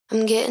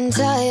I'm getting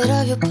tired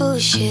of your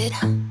bullshit.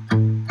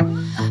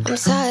 I'm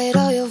tired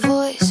of your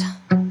voice.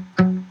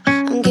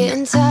 I'm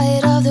getting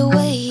tired of the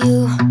way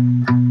you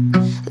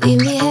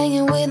leave me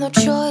hanging with no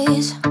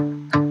choice.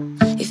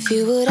 If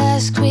you would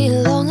ask me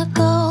long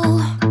ago,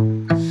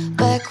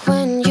 back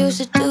when you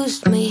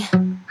seduced me,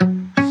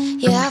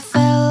 yeah, I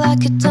felt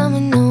like a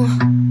domino,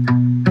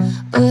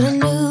 but I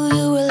knew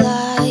you were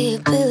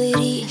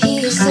liability.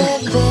 He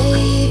said,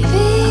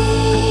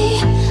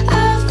 baby,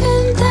 I've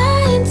been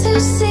dying to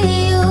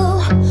see you.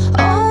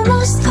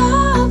 Almost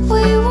thought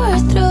we were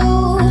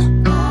through.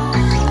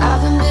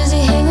 I've been busy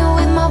hanging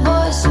with my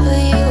boys,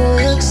 but you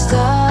look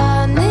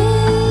stunning.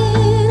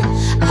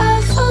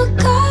 I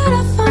forgot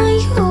how fine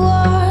you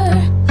are,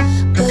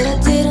 but I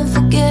didn't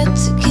forget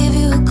to give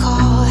you a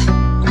call.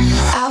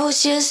 I was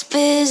just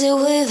busy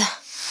with,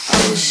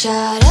 oh,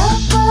 shut up,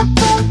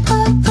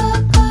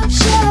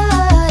 shut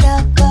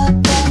up,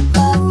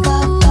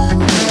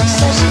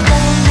 such a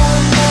dumb.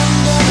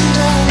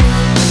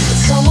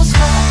 It's almost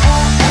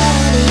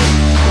funny.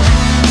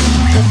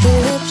 Got the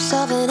lips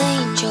of an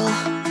angel,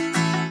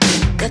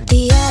 got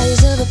the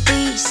eyes of a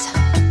beast,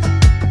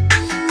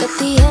 got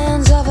the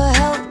hands of a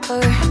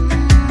helper,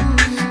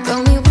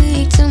 brought me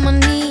weak to my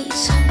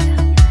knees.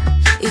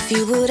 If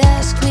you would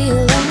ask me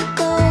long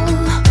ago,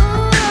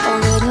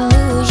 already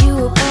knew you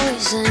were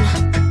poison.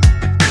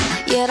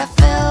 Yet I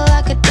felt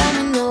like a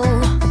domino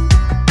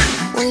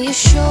when you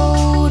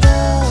showed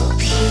up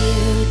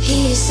here.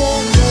 He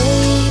said,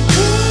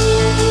 baby,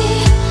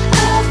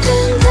 I've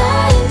been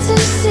dying to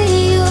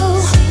see you.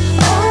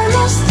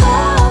 Almost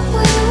thought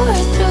we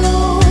were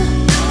through.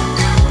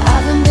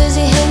 I've been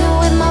busy hanging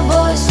with my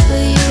boys,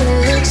 but you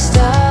look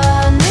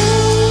stunning.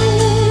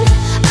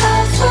 I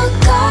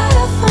forgot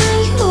how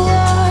fine you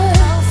are,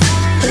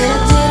 but I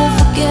didn't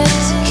forget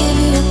to give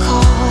you a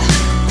call.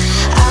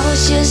 I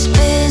was just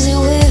busy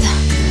with,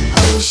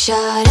 oh,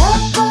 shut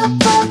up,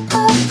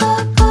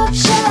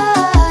 shut up,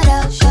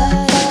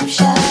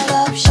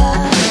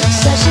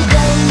 such a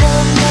dumb.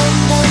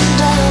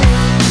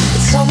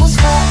 It's almost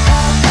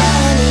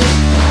funny.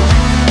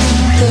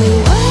 The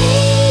way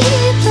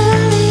he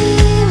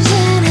believes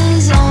in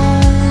his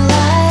own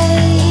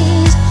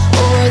lies,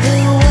 or the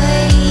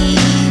way he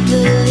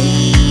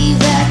believes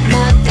that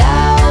my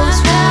doubts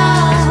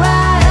won't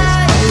rise.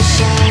 Oh,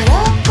 shut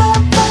up,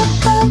 shut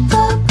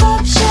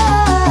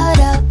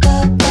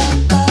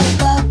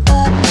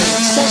up,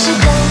 such a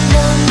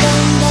dummy.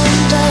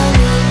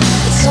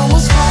 It's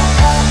almost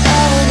funny.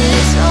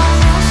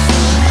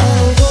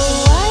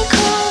 Although I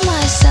cry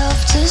myself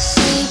to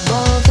sleep,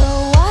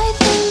 although I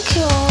think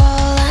you're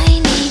all I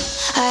need,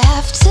 I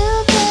have to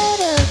get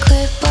a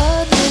grip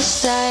of this.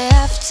 I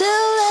have to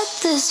let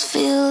this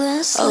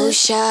feeling slip. Oh,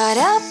 shut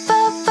up,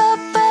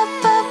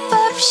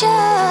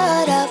 shut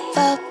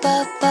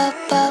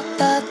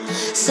up,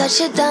 such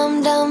a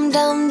dummy.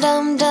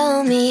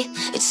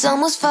 It's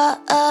almost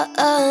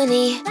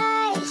funny.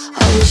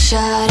 Oh,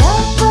 shut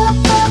up,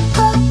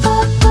 shut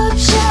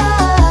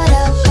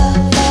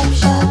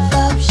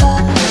up,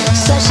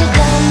 such a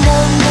dummy.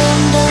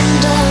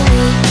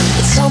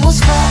 It's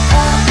almost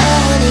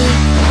funny.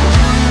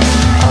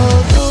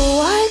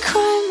 Although I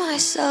cry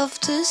myself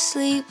to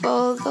sleep,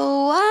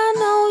 although I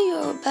know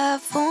you're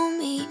bad for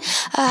me,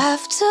 I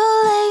have to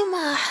lay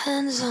my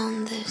hands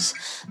on this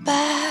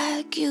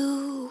bag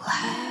you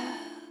have.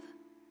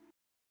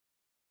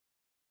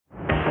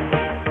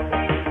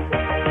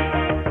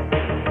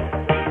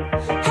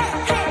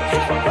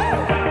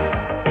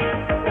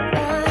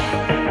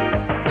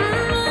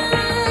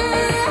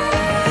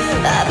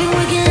 I've been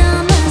working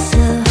on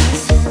myself.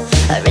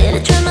 I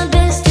really try my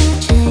best to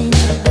change,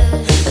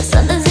 but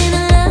sometimes in a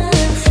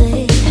love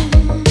fade,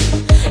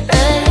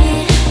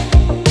 right?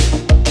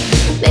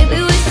 Maybe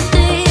we should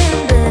stay in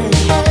bed,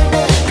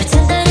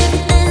 pretend that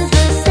everything's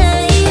the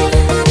same,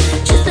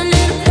 just a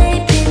little play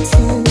pretend.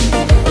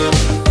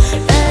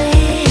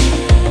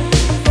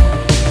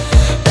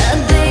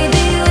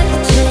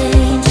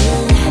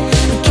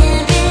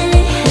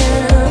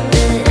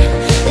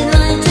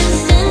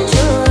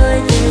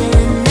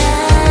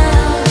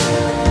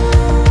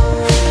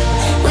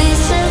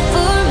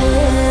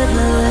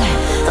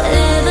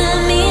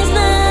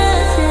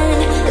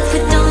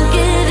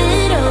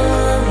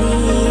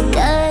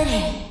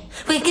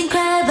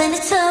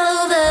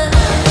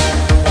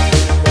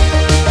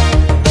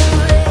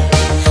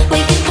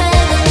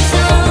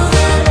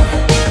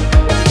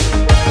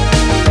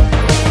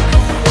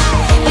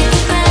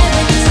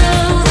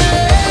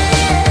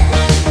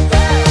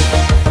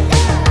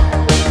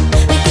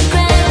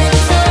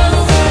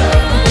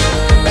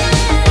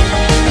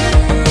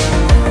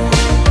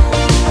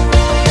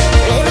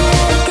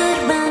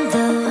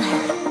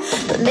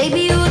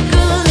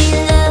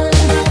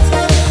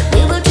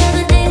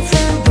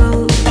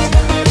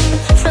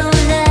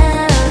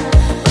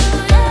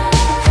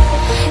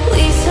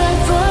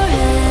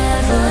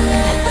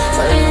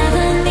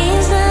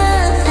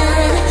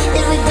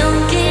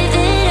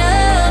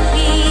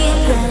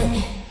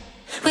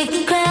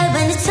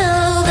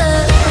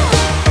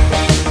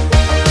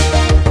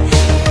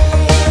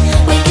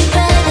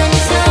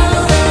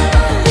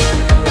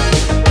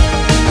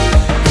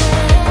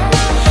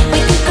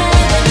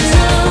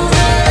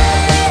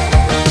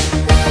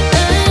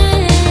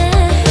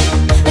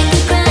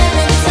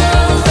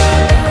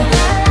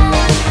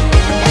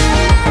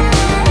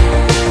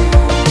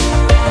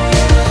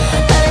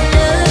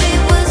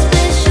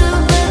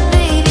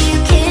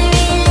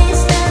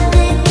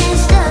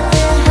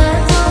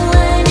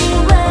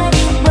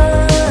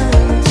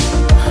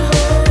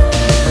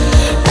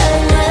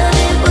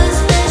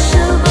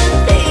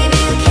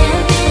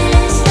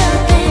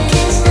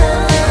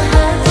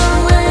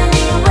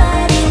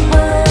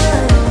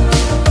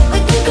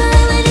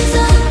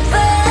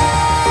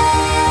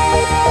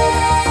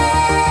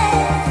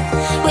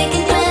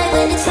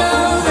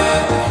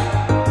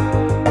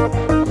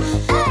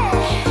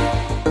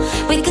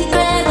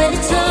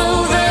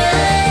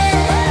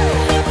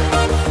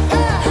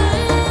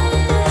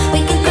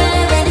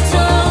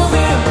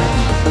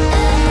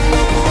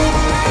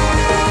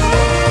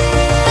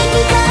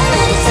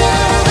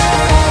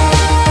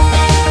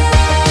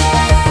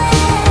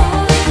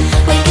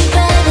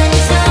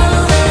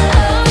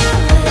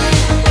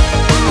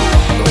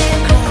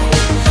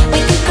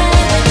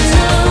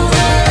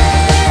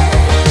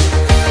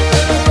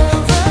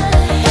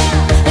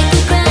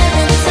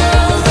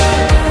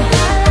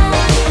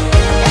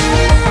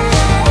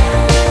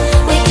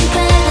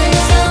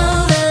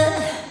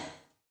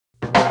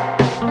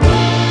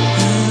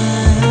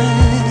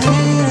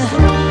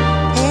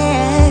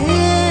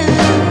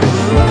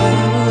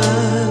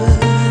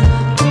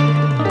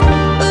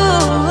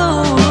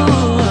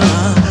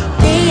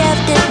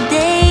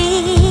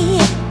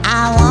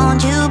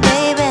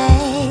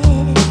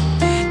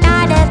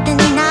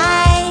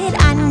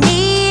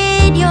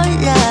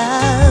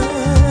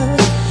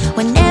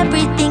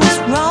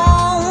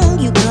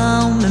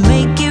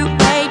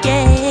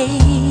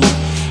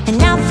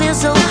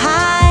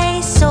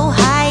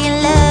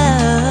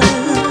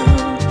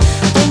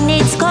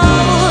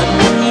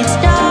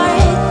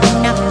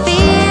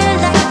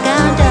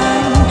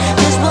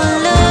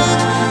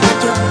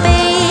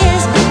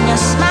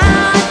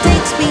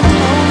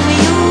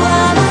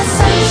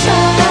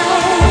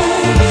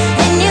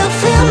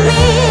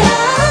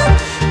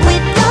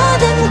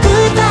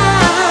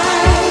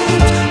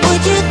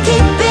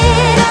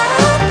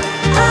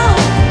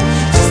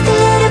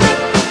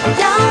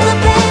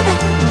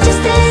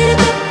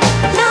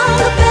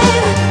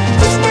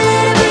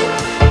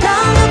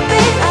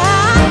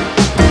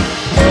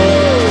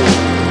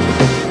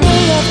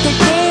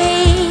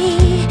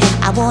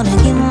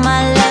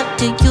 my love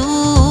to you.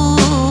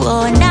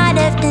 Oh, night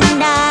after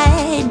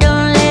night,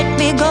 don't let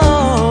me go.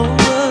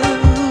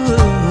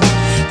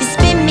 You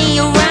spin me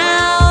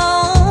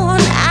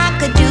around, I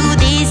could do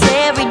this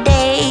every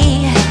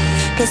day.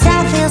 'Cause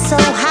I feel so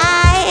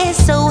high,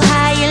 so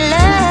high in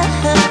love.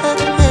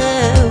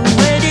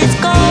 When it's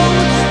cold,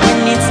 when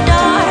it's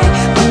dark,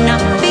 when I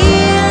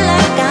feel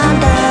like I'm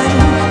done,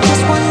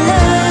 just one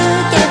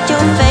look at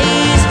your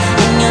face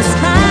and your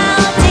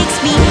smile takes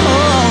me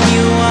home.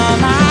 You are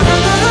my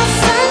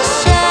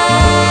sunshine.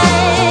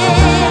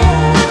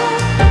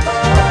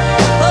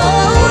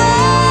 Oh,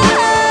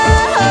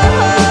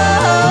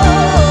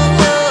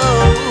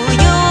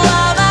 you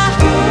are my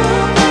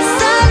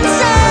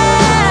sunshine.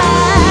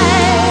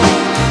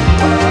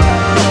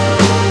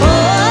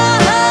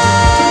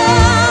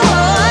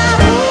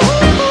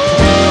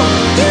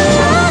 You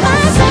are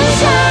my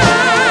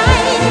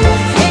sunshine,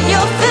 and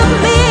you fill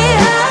me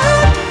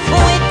up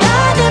with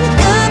all them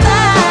good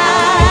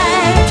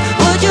vibes.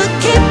 Would you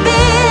keep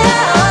it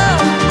up?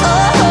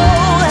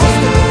 Oh,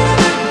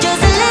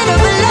 just a little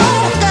bit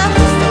longer,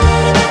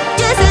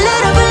 just a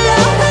little bit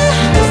longer.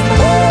 Just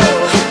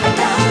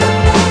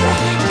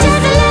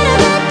a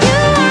little bit.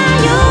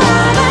 You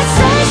are my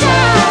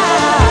sunshine.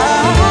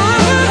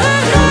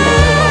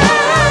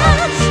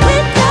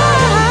 With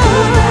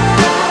love,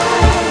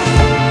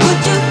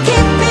 would you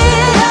keep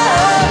it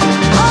up?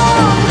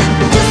 Oh,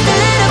 just a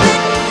little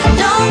bit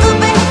longer,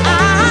 babe.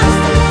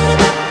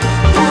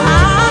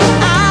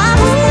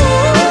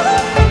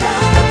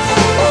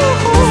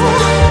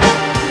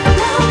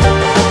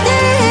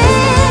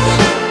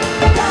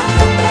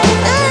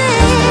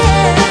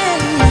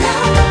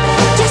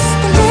 Just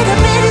a little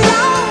bit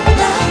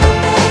longer.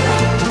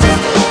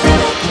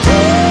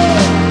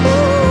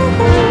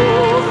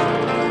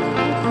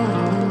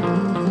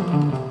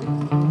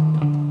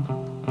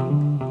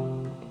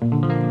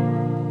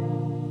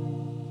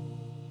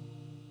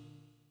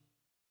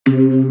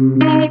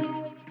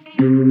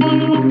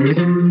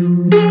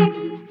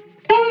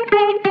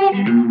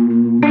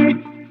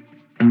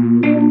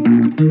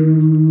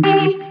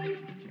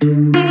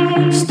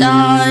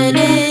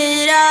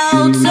 Started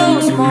out so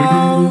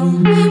small,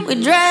 we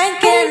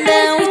drank and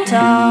then we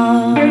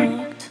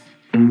talked.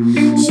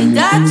 She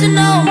got to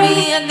know me,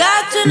 I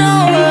got to know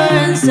her,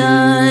 and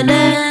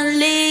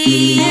suddenly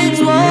it's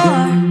war.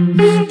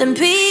 Then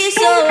peace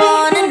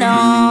on and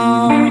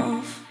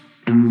off.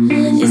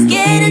 It's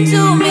getting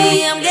to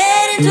me, I'm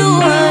getting to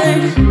her.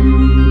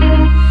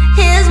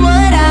 Here's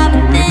what I've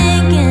been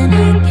thinking,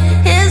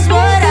 here's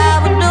what I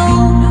would do.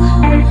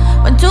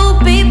 When two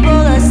people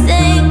are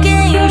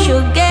sinking, you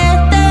should get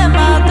them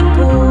out the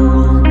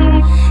pool.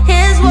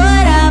 Here's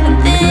what I've been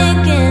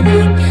thinking,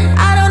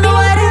 I don't know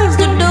what else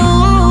to do.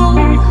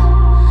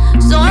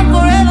 So I'm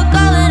forever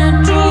calling her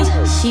truth.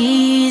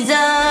 She's a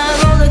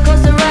roller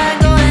coaster ride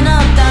going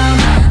up, down.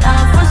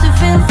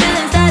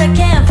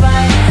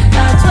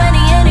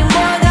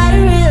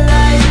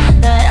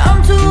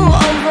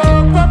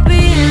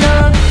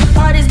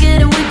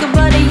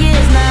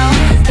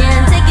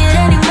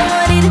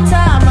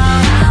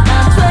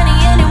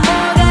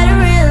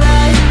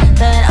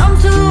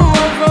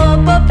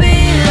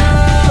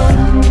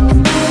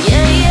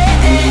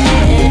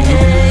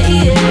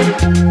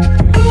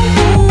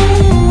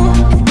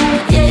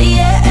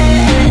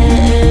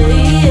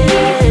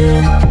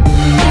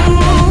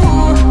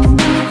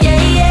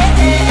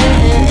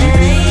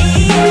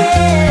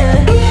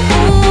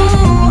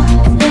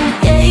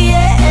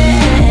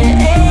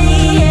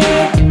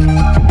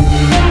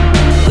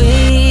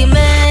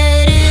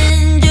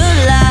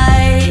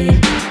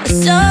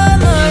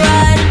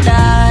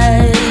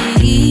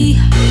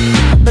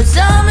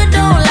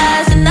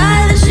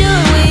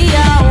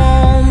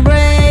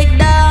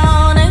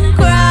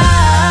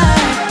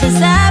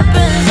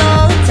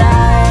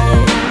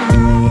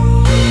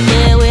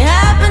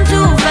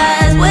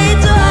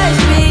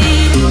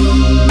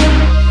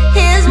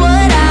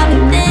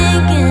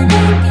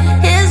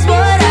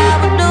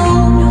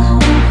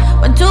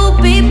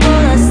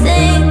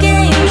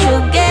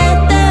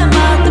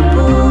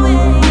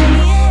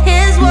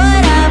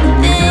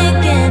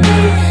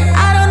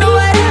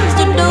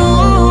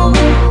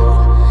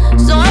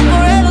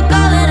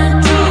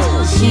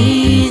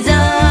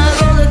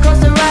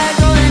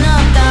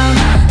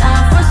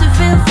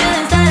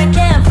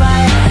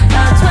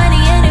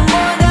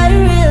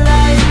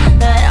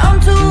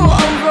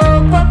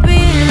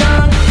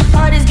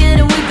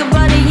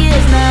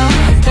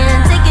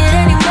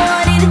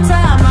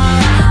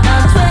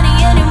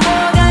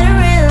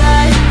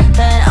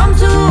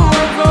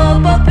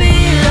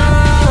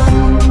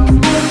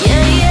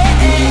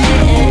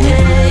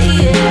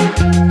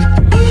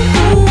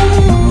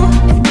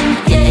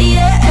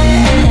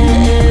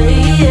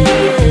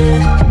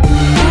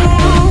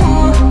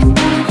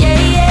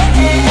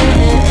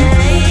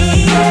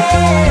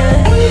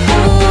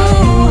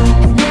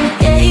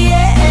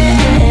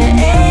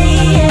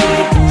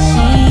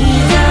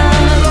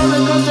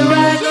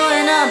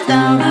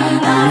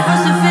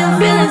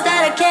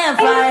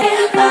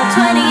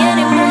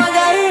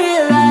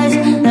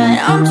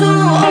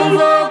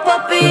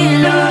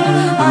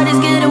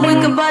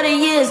 lot of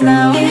years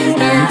now. Can't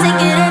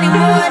take it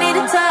anymore, I need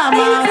a time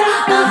out.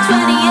 Not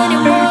 20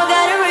 anymore,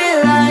 gotta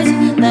realize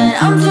that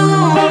I'm too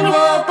old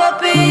for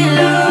puppy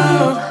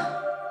love.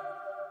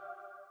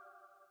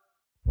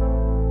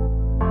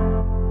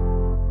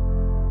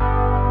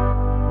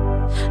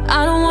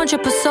 I don't want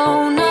your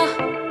persona,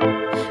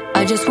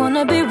 I just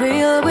wanna be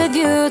real with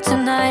you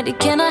tonight.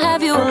 Can I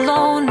have you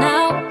alone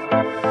now?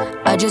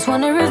 I just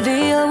wanna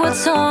reveal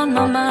what's on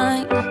my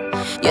mind.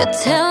 You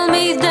tell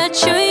me that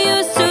you're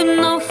used to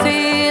no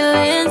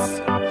feelings,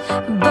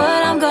 but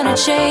I'm gonna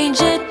change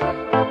it.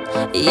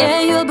 Yeah,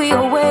 you'll be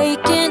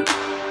awakened.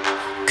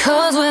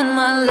 Cause when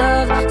my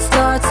love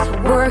starts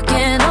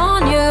working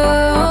on you,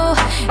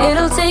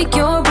 it'll take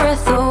your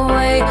breath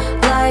away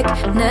like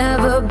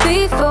never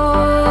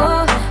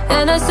before.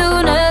 And as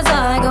soon as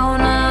I go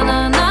na na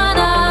na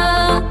na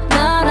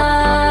na na,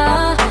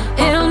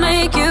 it'll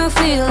make you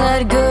feel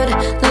that good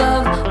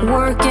love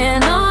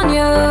working on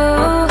you,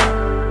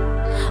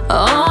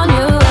 on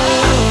you.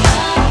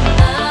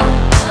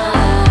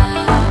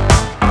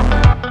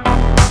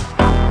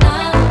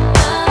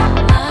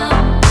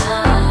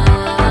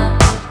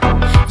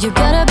 You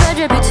got a bad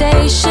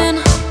reputation.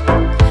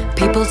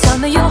 People tell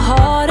me your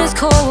heart is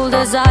cold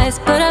as ice,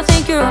 but I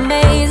think you're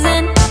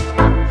amazing.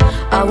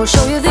 I will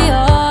show you the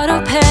art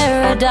of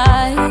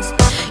paradise.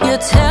 You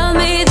tell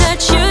me that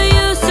you're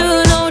used to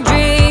no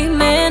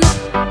dreaming,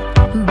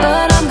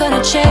 but I'm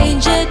gonna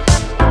change it.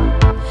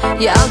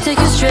 Yeah, I'll take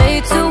you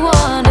straight to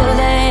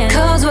Wonderland.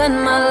 Cause when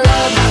my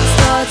love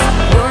starts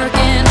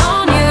working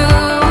on you,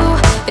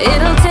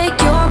 it'll take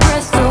your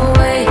breath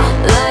away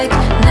like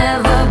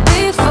never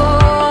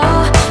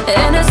before.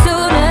 And as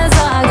soon as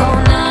I go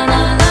na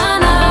na na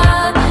na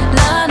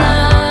na na,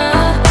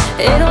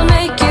 it'll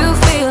make you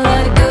feel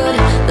that good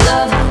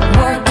love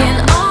working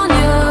on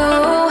you,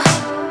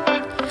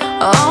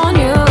 on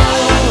you,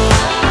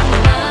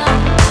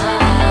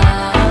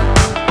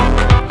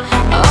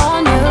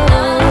 on you,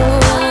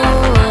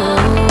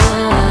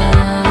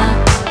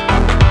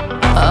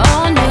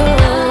 on you,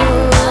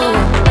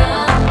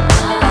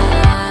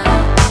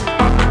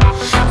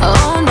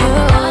 on you.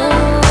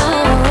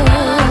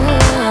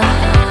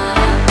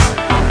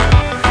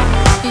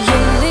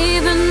 You're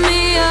leaving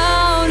me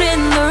out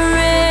in the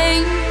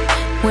rain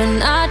when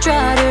I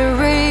try to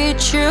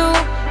reach you.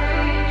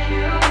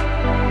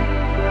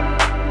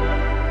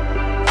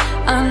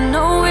 I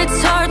know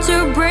it's hard to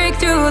break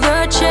through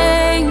the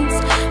chains,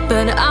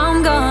 but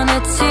I'm gonna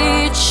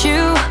teach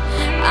you.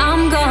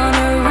 I'm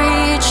gonna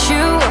reach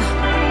you.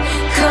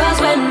 Cause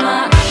when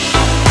my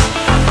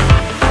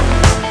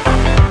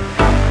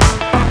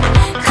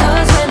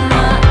Cause when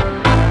my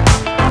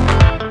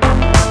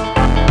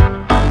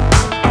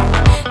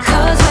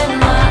Cause when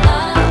my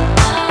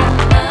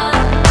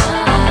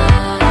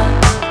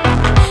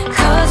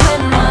Cause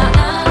when my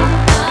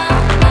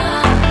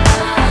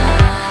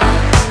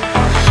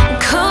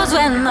Cause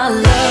when my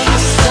love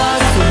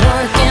starts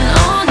working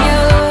on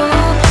you,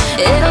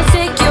 it'll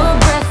take your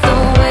breath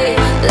away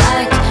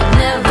like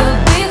never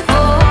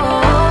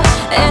before.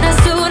 And as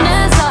soon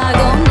as I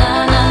go na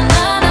na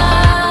na na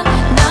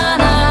na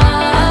na,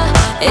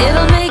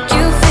 it'll make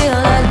you feel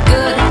that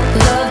good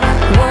love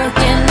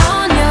working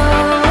on you,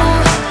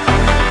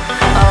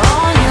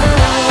 on you,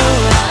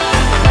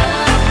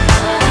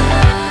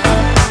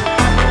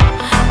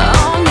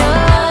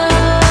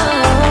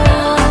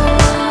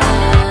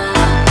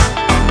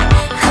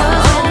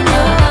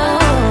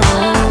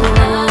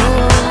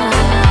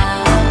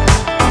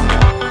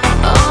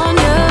 on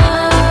you.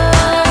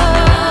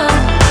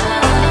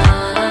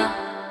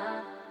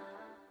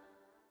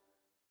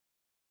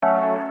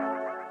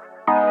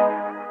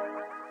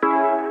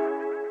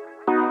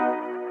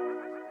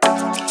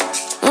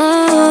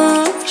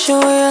 Sure,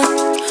 yeah.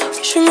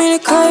 Wish for me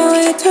to call you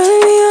when you're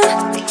turning me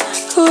on.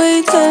 The way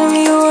you telling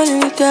me you want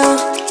me down.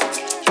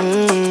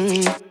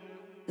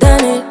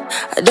 Done it,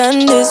 I done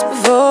this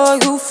before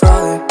you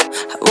falling.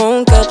 I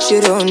won't catch you,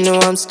 don't know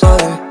I'm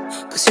stalling.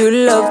 Cause you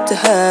love to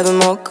have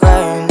them all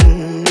crying.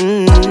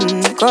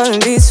 Calling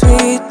me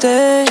sweet,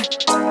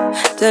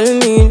 telling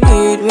me you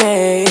need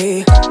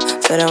me.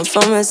 But I'm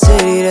from a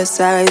city that's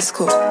high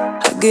school.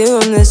 I give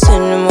them this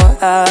and the more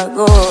I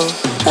go.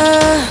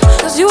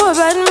 Cause you a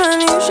bad man,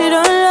 she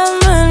don't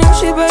love money.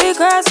 She break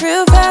grass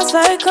real fast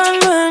like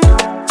conman.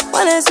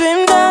 Wanna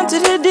swim down to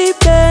the deep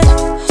end.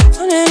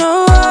 Wanna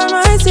know all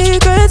my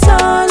secrets,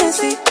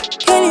 honestly.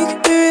 Can you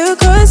keep it real?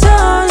 Cause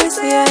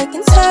honestly, I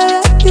can tell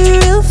that you're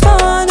real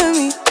fond of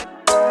me.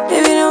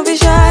 Baby, don't be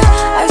shy,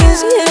 I can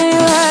see it in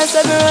your eyes.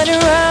 I've been running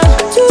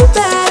around. Too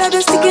bad, I've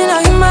been sticking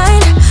on your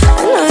mind.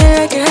 I know you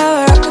like it how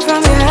I rock it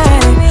from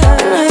behind.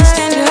 I know you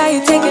stand it, how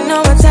you taking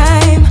all my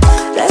time.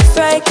 Left,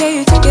 right,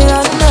 can you take it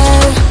all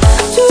night?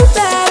 Too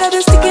bad, I've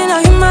been sticking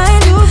on your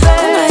mind.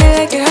 I know you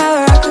like it how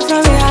I rock it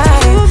from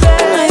behind.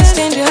 I know you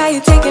stand it, how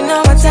you taking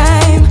all my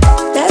time.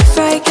 Left,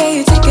 right, can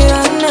you take it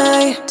all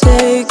night?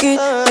 Take it,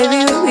 baby,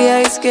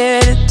 I ain't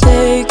scared to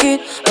take it.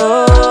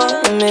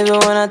 Oh, and maybe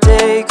when I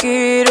take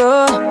it,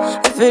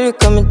 oh, I feel it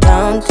coming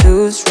down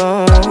too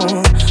strong.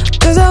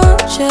 Cause I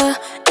want ya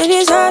And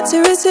it's hard to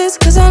resist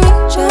cause I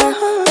need ya.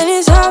 And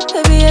it's hard,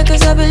 baby, yeah,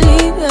 cause I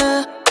believe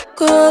ya.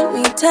 Go hold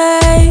me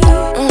tight,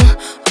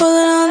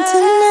 holding on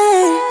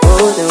tonight.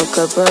 Golden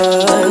cuppa,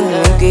 let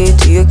me get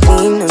to you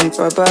clean and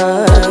proper.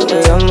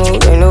 Way I move,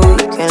 ain't no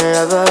weekend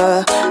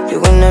lover. You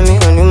gon' have me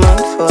on your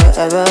mind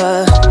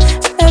forever,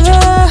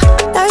 ever.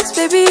 Thanks,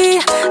 baby,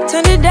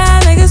 turn it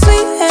down, make it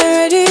sweet and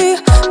ready.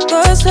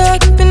 Go slow,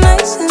 keep it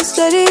nice and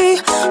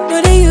steady. Know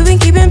that you've been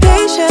keeping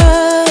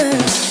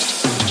patience.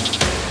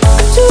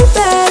 Too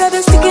bad I've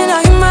been sticking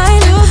out your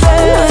mind.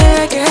 I know you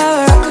like it how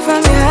I rock it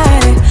from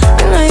behind.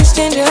 I know you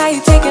stand it how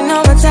you taking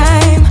all my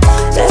time.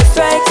 Left,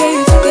 right, can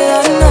you took it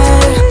all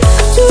night.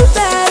 Too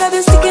bad I've been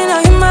sticking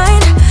out your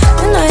mind.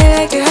 I know you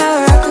like it how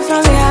I rock it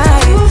from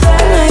behind. I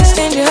know you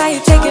stand it how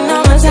you taking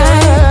all my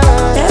time.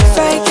 Left,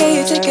 right,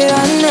 can you take it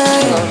all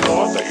night.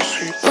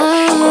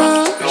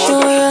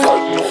 Show ya.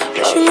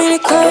 Show me the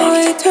color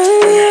where you turn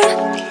me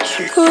on.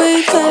 The way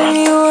you tell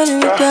me you want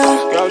me down.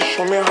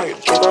 Show me how you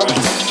do that.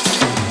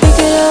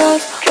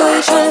 Why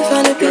you tryna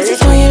find the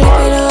pieces when you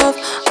lick it up?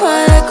 Why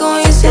I like it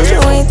when you sit it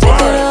when you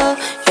take it up?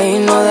 Yeah, you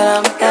know that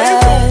I'm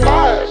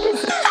bad.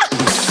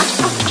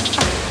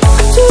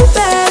 Too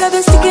bad I've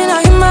been sticking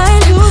out your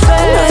mind. I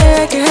know you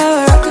like it how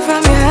I rock it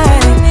from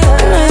behind.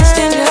 I know you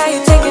stand it how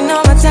you taking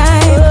all my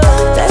time.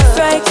 Left,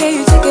 right, can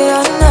you take it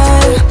all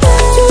night?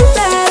 Too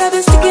bad I've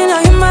been sticking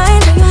out your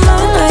mind. I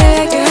know you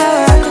like it how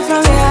I rock it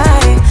from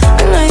behind.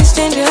 I know you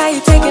stand it how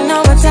you taking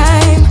all my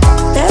time.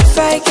 Left,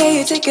 right, can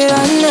you take it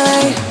all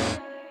night?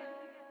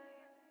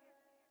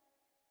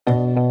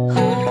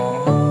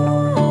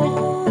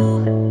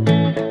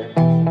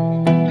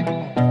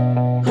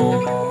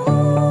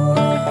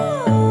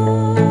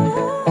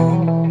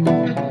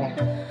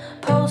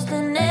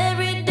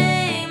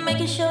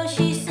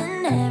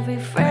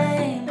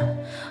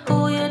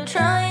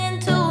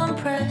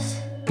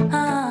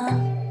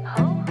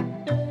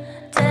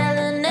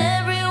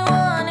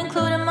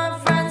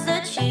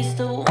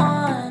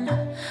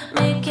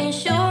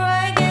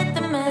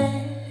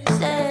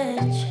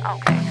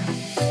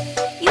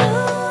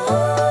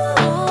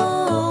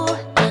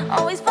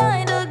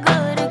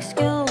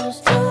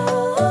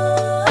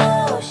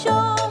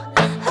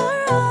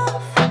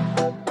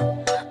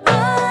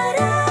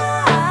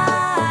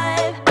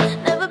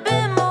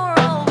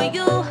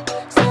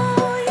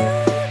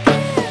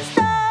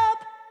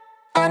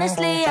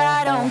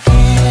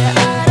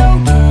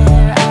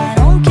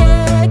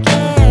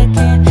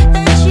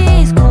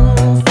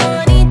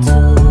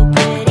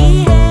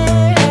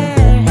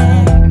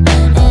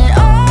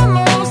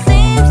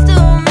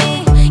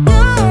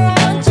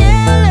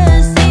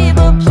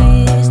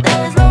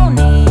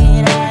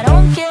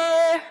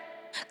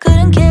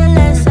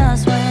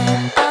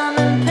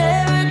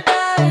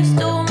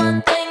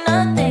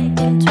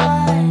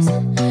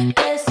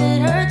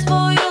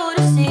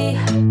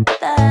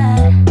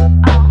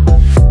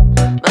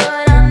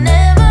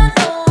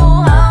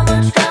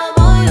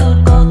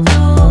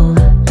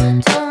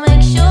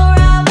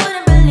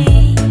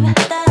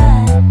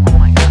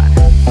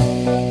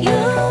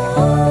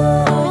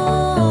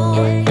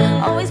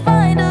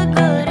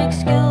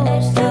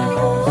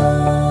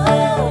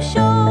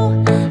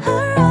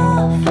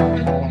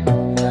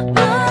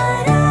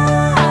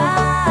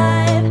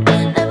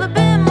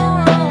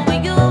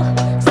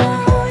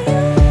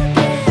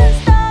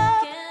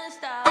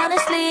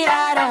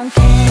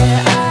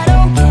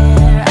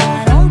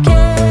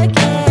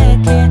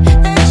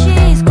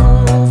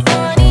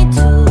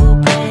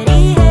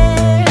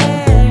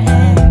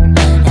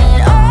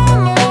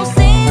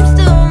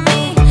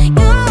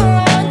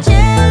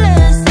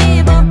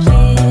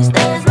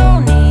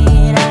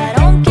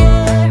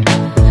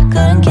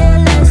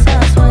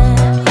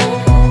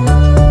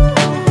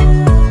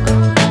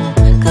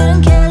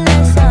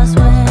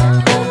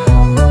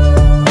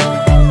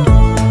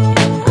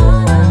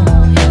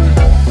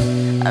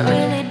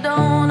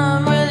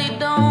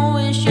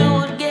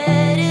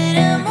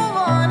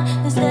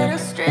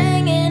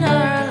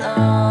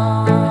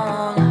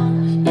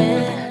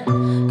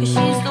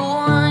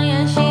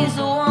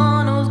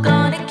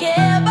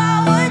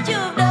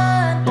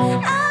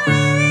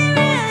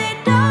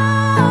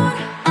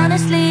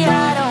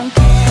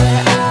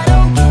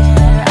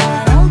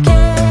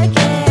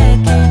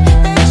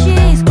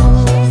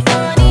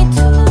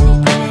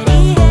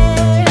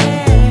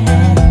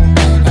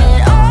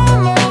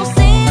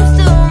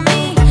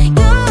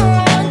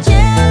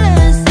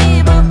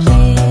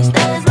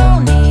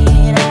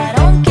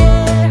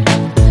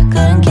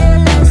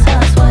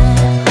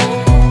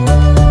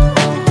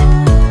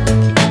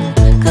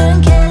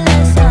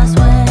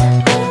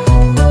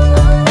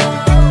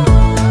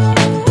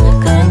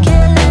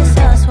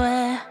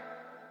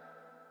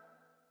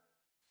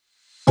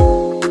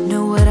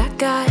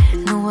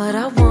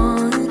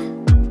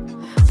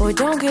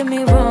 get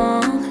me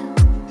wrong,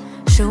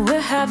 sure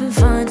we're having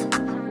fun,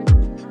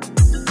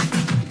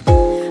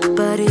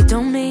 but it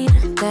don't mean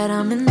that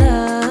I'm in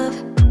love.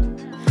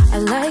 I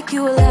like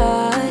you a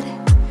lot,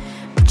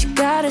 but you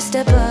gotta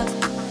step up.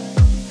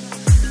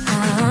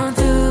 I'm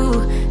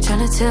through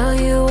trying to tell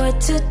you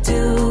what to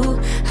do,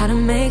 how to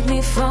make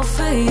me fall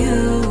for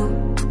you.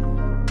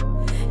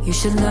 You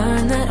should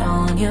learn that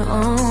on your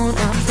own.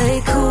 I'll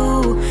play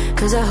cool,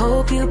 cause I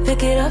hope you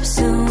pick it up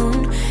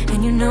soon,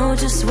 and you know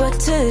just what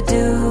to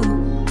do,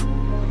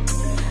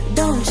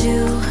 don't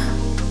you?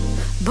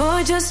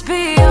 Boy, just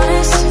be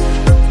honest,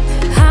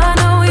 I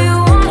know you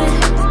want it.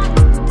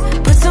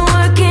 Put some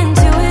work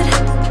into it,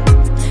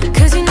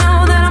 cause you know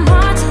that I'm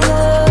hard to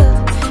love.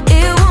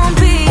 It won't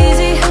be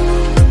easy,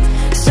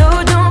 so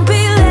don't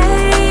be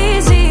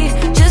lazy.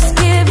 Just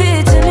give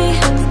it to me,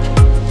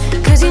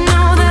 cause you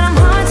know that I'm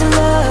hard to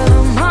love.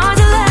 I'm hard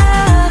to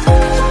love.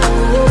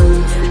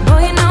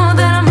 Boy, you know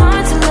that I'm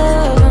hard to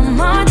love. I'm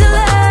hard to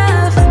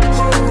love.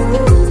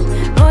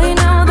 Boy, you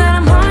know that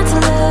I'm hard to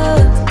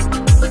love.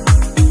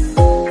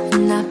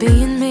 I'm not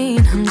being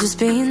mean, I'm just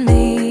being me.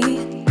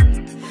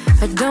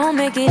 I don't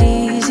make it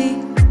easy,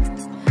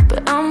 but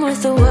I'm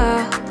worth a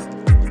while.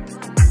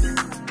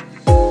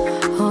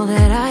 All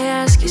that I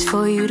ask is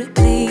for you to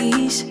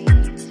please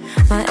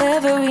my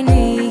every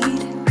need,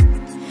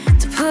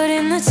 to put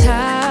in the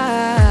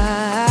time.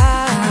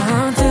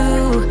 I'm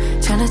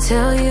through trying to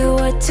tell you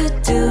what to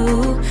do,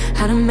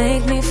 how to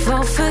make me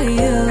fall for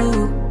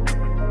you.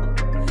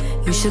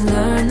 You should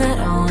learn that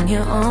on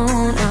your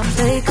own. I'll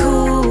play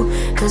cool,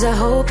 cause I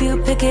hope you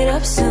pick it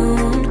up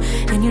soon,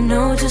 and you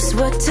know just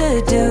what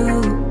to do,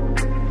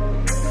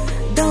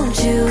 don't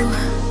you?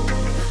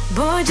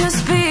 Boy,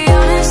 just be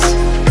honest,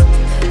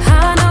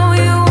 I know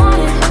you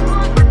want it.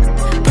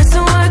 Put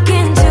some work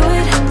into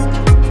it,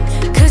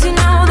 cause you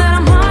know that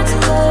I'm hard to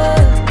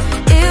love.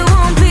 It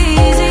won't be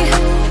easy,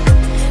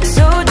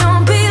 so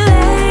don't be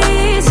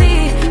lazy.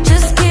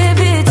 Just give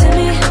it to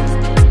me,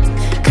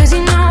 cause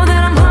you know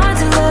that I'm hard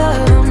to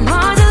love. I'm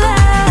hard to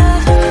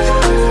love.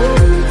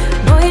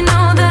 Boy, you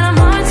know that I'm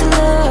hard to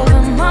love.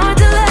 I'm hard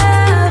to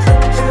love.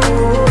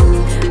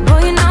 Boy,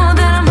 you know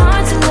that I'm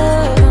hard to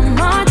love. I'm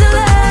hard to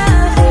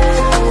love.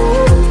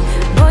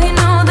 Boy, you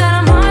know that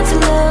I'm hard to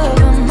love.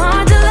 I'm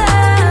hard to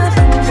love.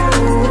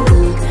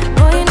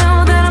 Boy, you know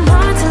that I'm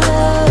hard to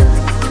love.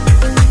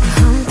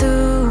 I'm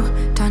through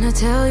trying to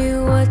tell you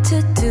what to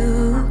do,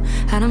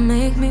 how to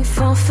make me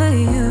fall for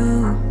you.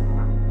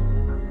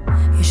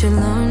 You should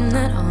learn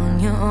that on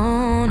your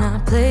own. I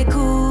play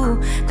cool,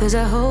 cause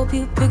I hope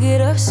you pick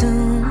it up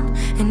soon,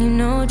 and you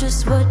know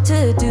just what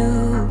to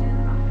do,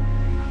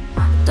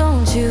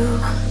 don't you?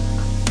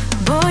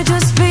 Boy,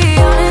 just be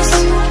honest,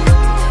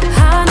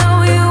 I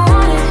know you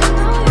want it.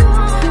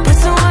 Put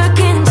some work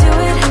into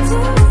it,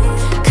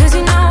 cause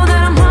you know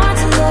that I'm hard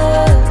to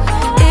love.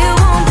 It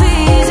won't be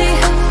easy,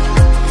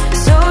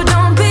 so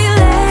don't be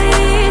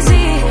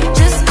lazy.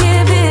 Just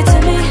give it to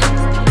me,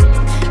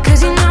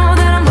 cause you know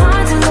that I'm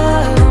hard to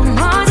love. I'm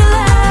hard to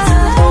love.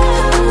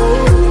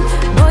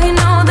 Boy, you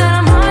know that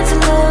I'm hard to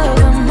love.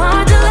 I'm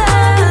hard to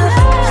love.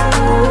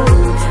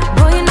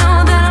 Boy, you know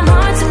that I'm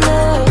hard to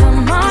love. I'm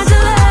hard to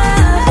love.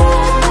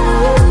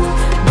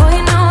 Boy,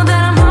 you know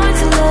that I'm hard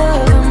to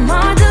love. I'm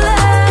hard to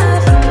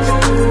love.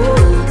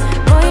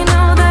 Boy, you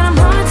know that I'm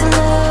hard to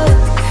love.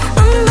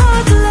 I'm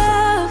hard to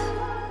love.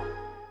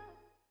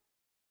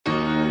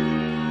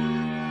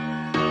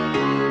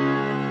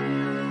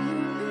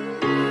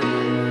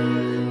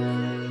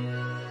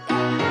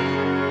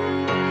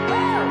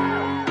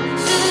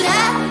 Should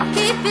I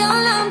keep your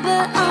number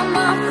on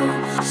my phone?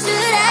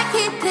 Should I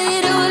keep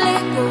it or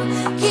let go?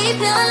 Keep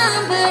your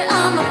number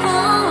on my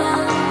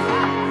phone.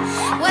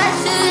 Why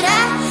should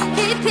I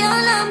keep your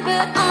number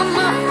on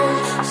my phone?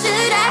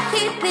 Should I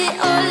keep it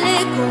or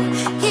let go?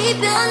 Keep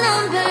your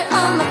number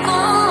on my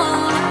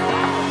phone.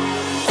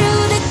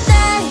 Through the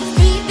day,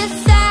 keep it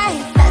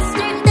safe,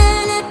 faster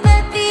than a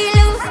puppy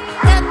loose.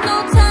 Got no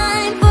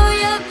time for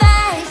your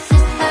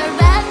vices, I'd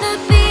rather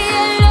be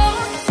alone.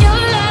 You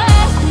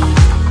love me,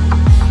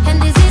 and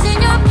this isn't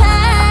your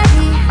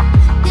party.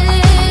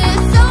 Yeah,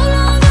 so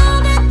long all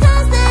the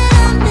times that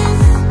I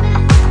miss.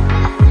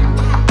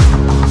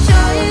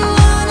 Sure you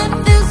wanna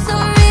feel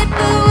sorry,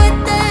 but what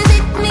does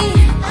it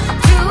mean?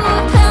 To a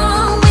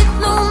clown with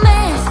no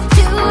mask,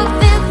 to a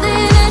filth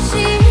in a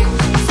sheet.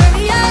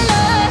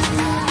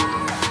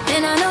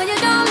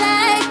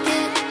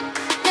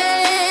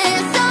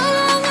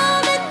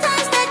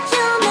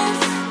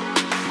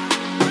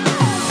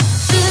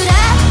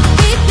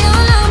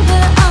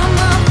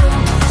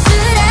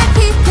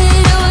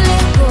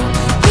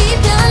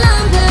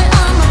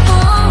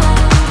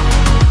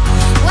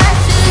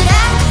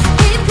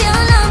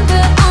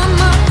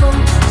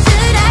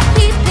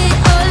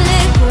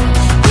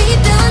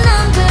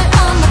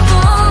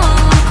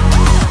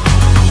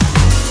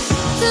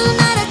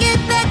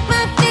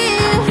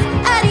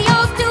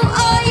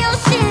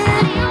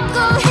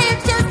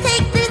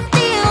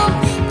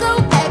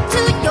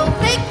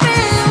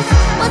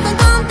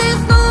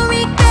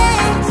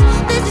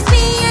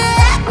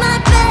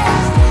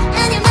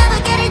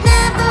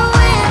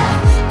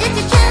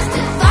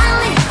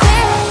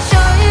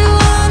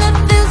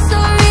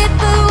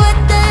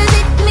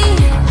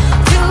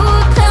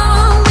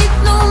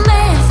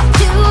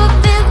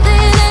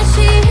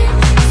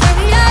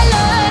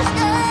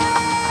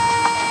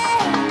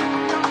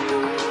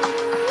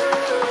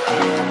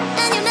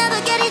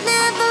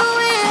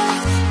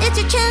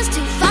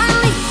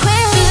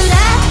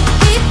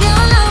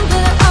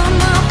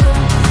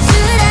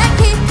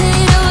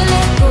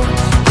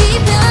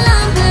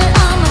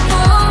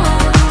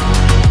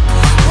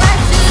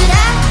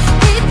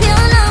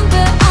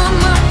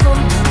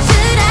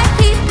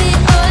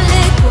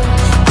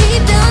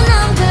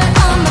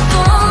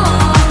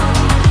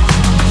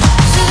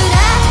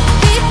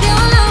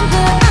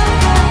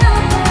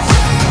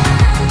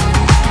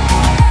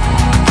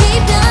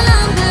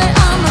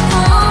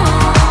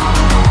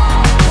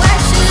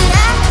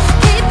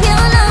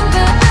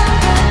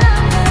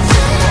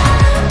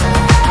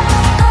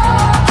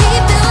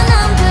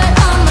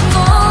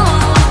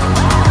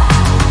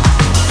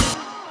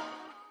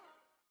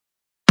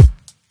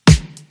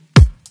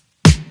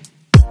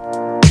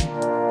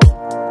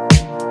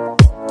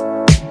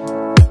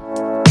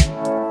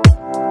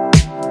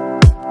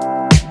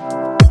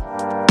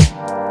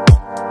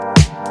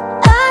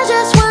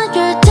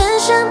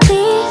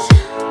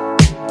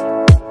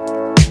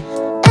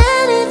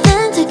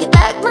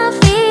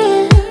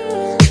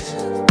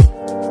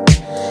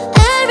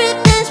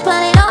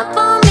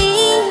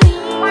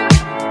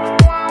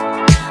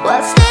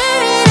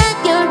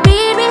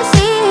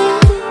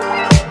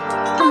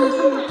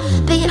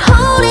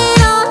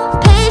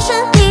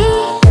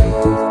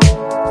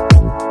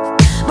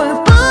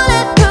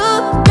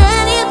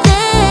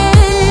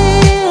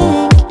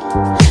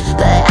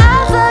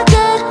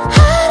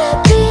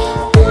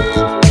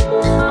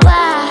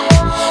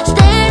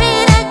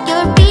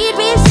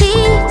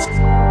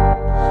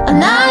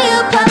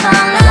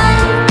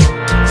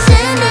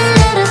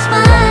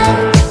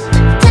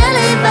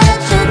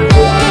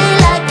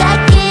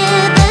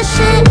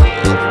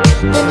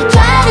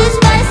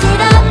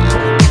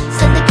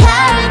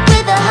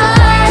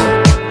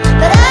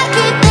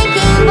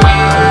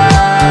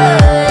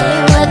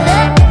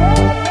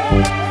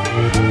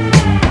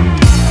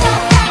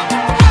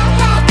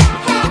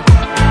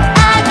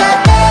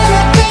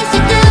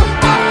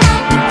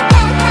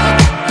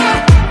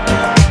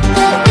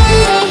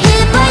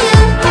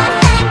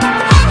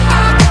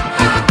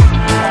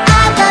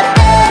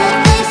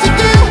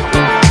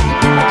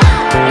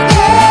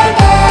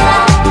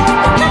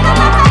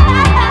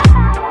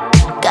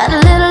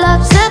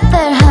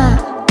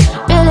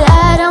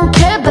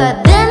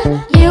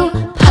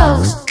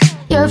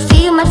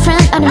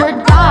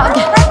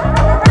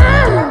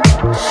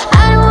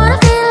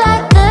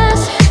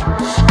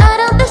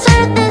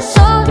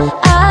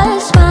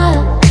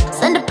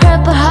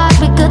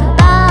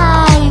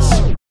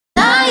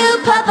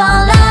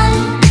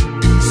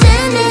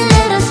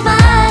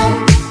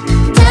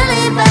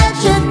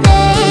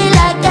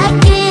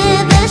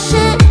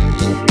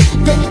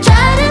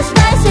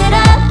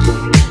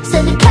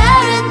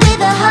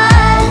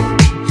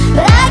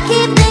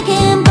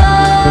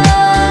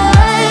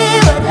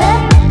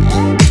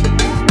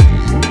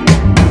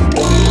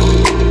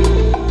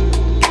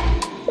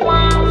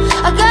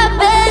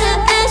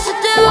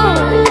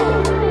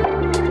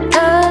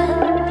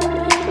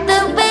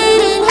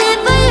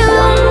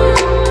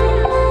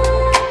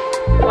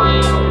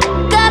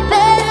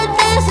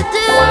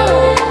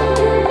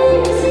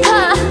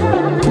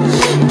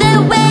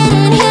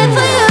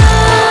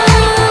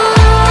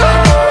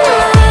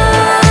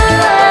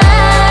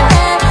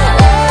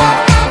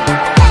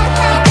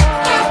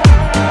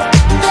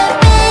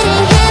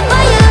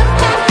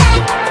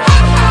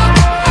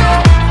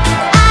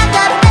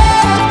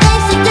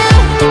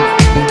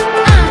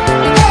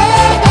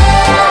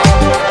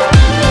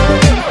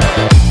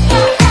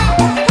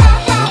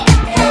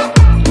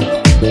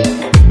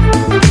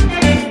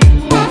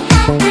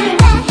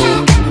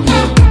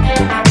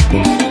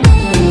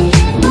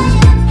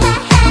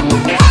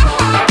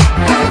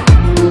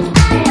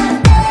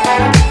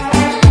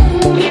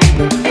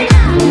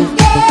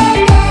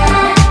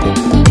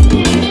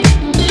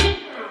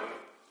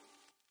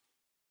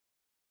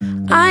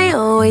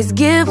 always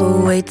give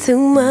away too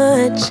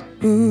much.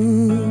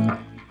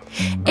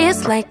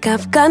 It's like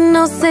I've got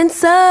no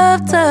sense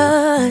of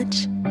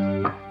touch.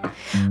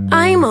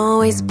 I'm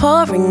always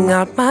pouring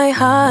out my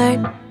heart,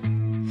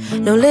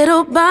 no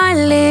little by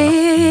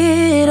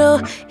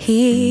little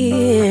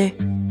here.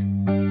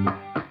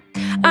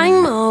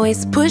 I'm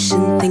always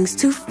pushing things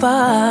too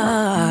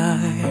far.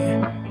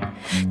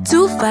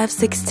 2, 5,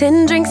 6,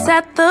 10 drinks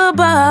at the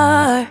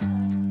bar.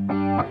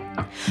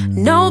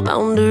 No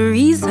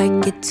boundaries, I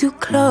get too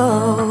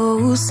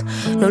close.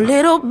 No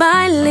little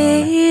by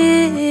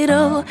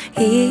little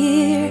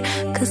here.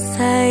 'Cause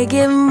I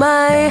give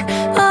my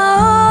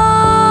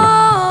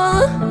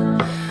all.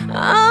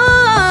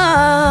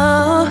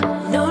 Oh,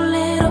 no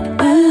little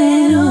by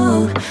little,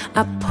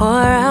 I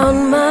pour out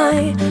my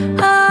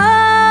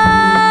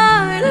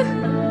heart.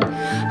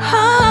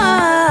 No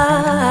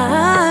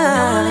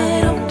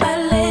little by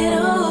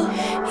little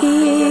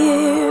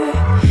here.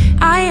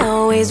 I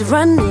always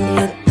run and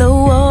hit the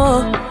wall.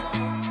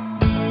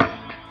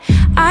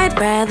 I'd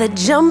rather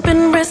jump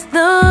and risk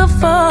the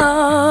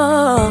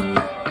fall.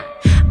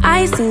 I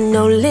see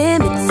no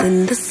limits in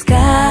the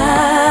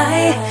sky,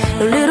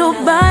 no little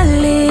by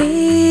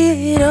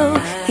little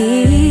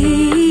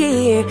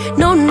here.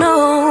 No, no,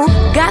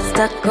 got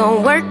stuck on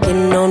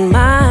working on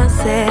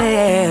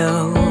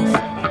myself.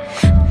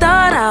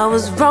 Thought I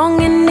was wrong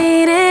and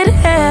needed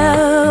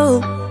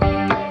help,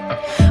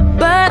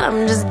 but I'm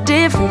just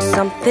different,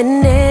 something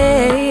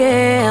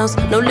else.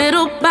 No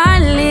little by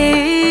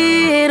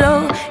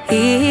little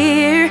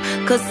here.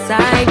 'Cause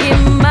I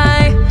give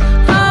my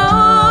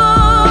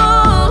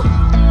all.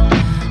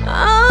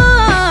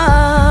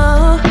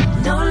 Oh,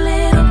 no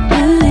little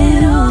by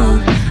little,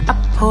 I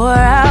pour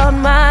out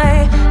my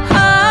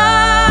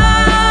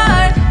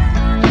heart.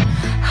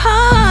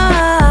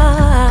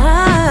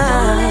 No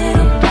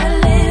little by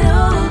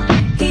little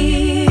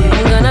here.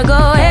 I'm gonna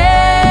go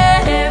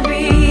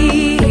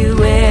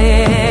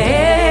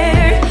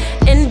everywhere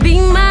and be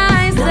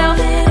myself,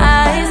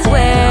 I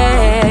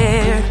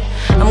swear.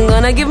 I'm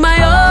gonna give my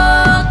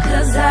all,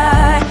 'cause I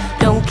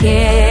don't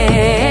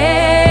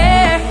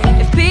care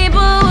if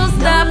people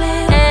stop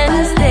and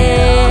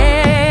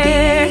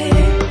stare.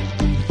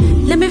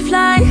 Let me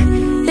fly,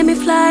 let me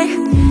fly,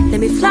 let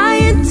me fly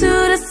into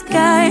the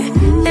sky.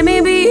 Let me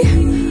be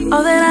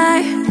all that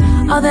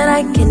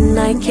I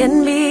can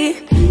be.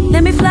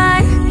 Let me fly,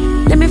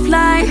 let me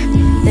fly,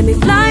 let me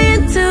fly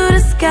into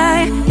the sky.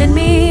 Let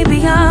me be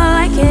all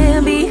I can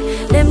be.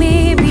 Let me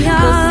be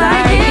all I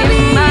can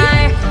be.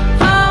 My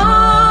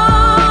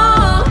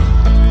all,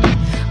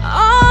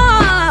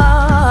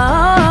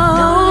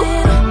 all.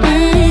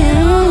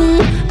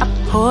 I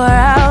pour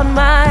out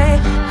my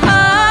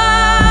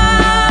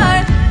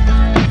heart.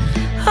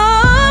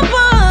 Oh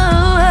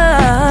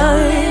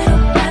boy,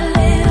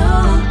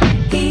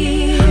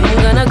 I'm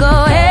gonna go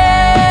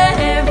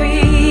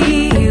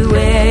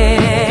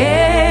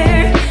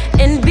everywhere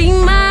and be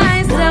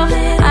myself,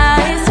 I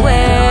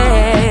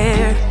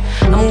swear.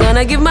 I'm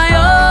gonna give my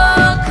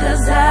all,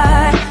 'cause I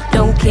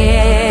don't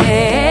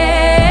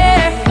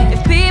care if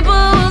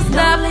people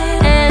stop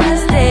and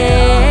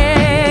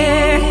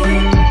stare.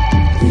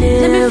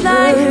 Let me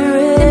fly,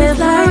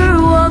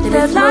 walk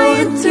that fly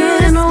into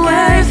the sky.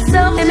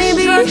 Let me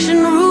be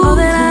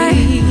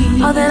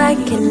all that I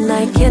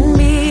can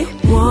be.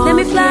 Let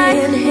me fly,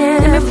 let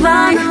me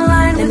fly,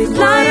 let me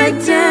fly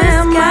into the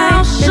sky.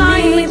 Let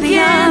me be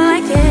all I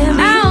can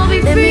be. I'll be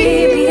free, let me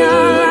be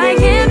all I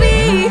can be.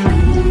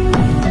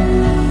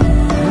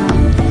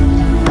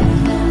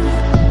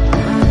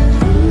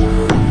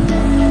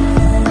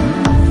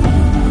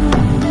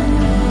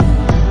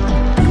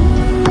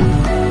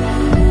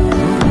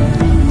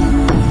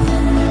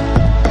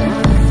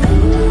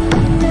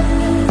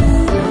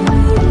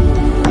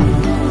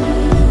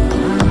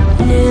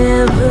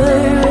 Never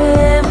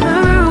ever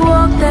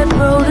walk that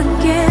road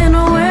again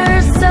where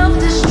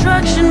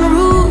self-destruction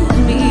rules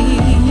me.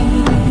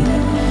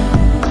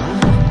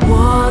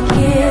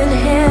 Walking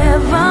hand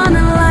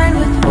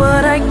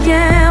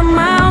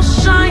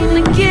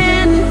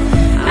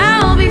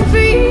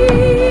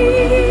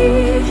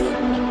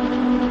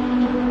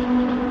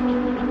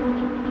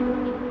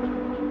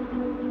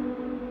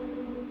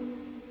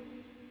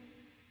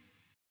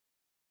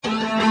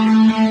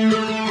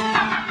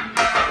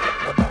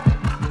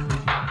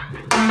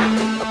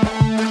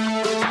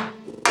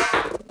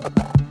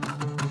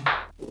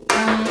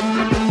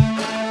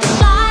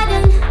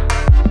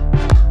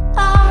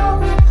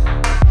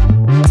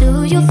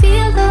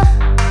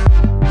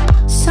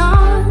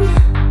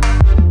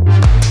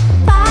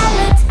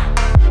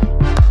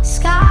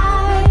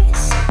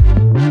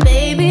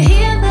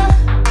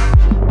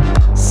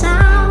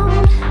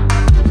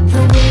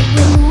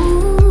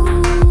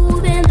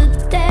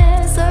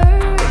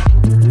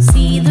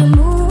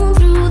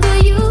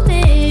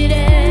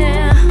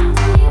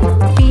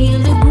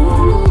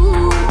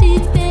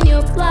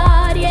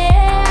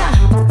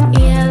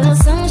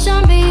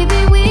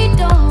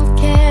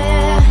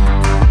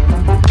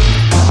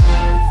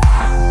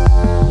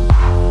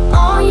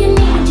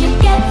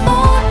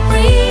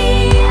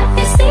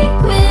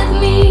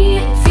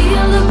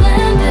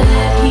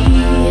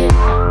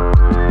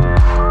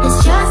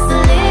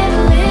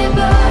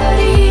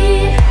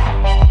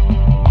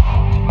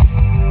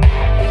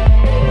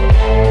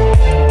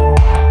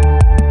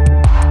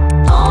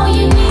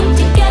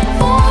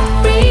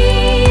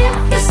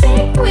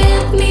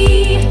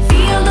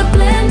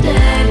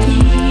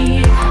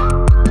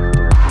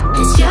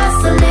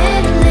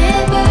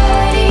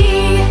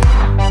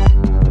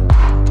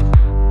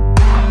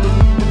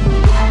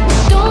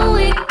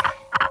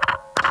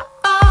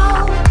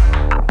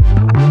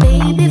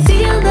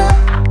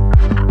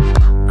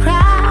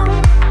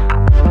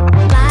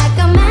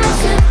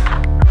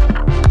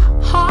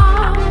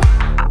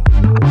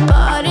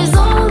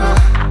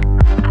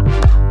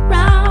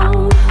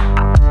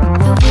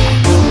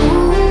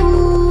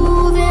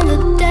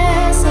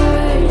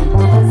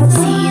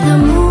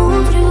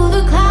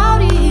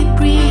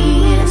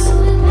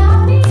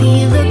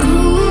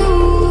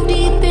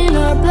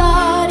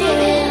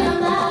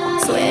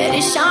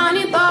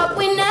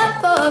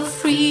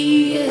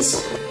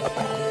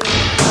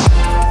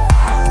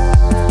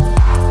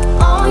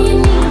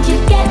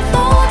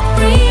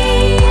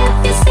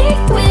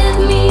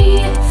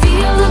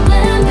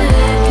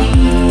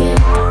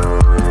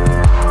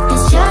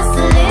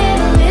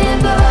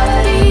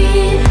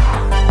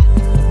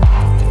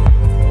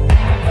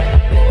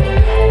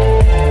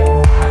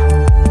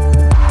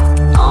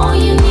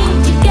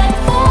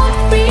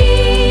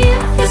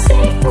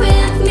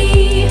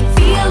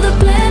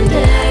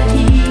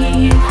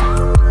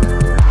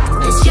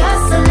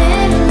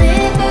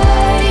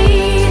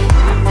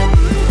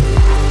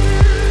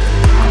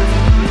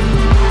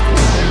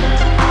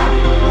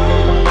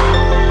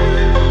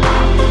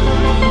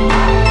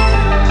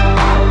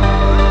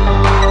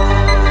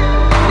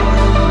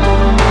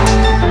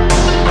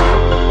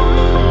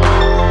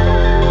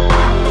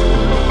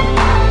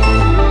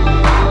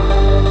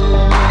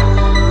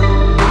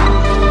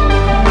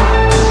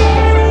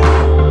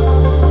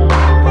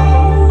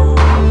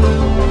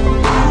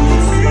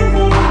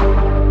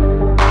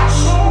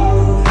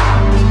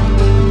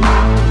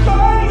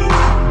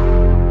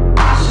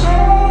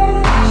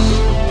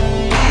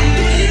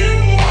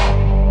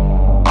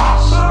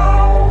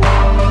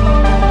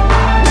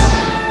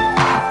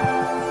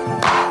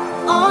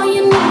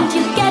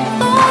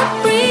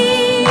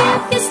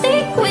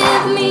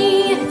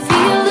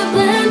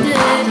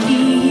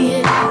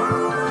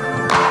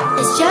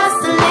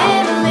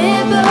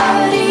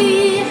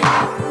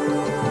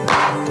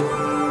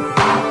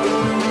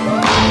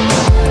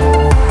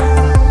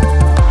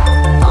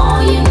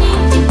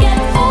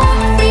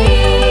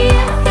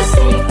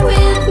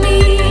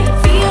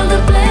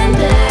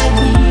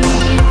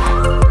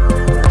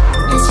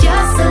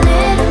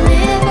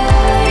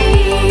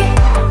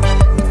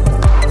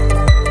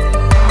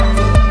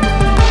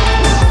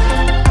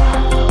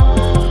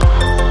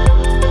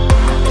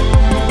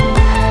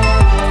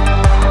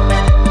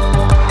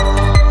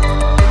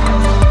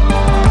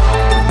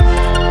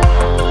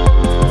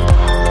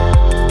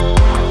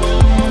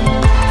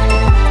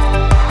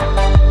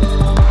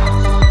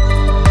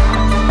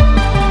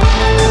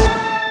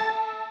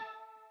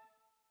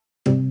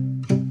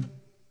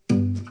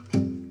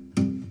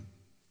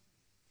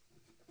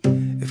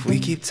If we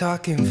keep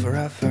talking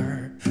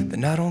forever,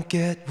 then I don't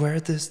get where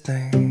this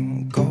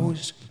thing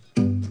goes.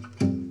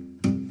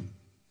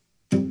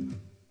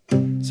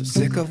 So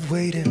sick of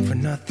waiting for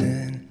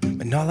nothing,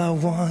 when all I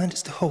want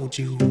is to hold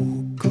you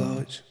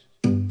close.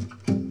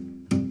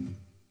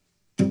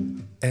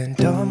 And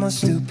all my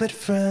stupid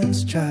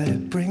friends try to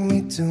bring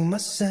me to my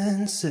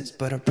senses,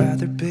 but I'd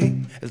rather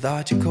be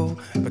illogical.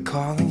 But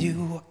calling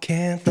you, I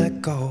can't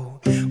let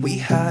go. We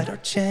had our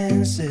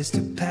chances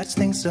to patch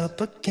things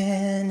up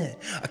again, and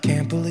I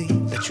can't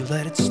believe that you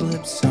let it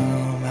slip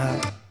somehow.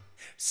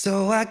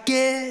 So I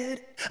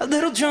get a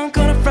little drunk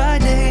on a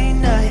Friday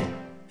night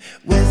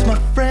with my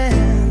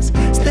friends,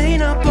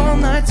 staying up all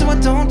night so I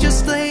don't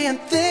just lay and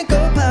think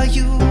about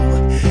you.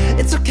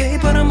 It's okay,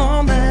 but I'm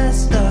all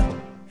messed up.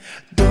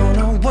 Don't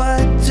know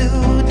what to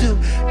do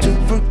to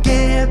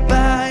forget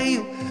about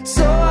you.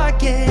 So I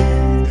get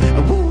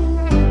woo,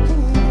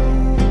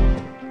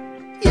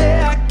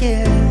 yeah, I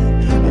get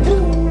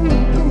woo.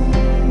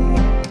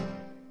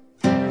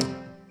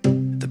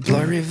 The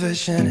blurry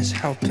vision is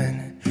helping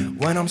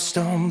when I'm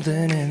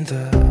stumbling in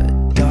the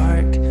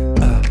dark.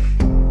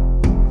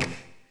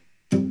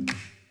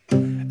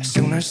 As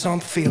soon as I'm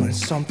feeling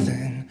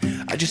something,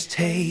 I just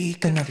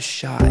take another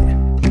shot.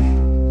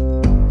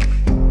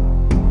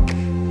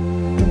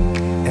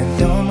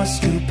 All my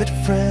stupid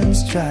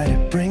friends try to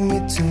bring me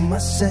to my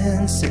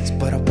senses,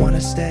 but I wanna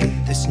stay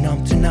this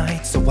numb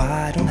tonight so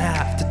I don't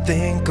have to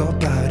think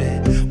about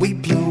it. We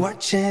blew our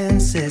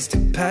chances to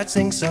patch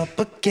things up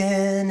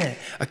again, and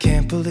I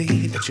can't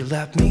believe that you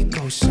let me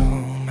go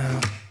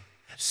somehow.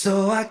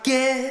 So I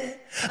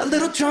get a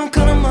little drunk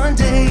on a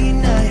Monday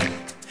night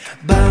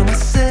by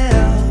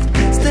myself,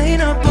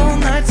 staying up all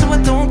night so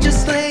I don't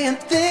just lay and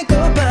think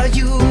about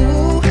you.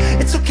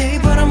 It's okay,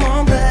 but I'm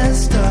all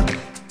messed up.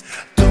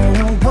 Don't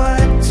know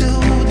what to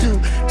do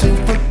to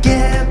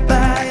forget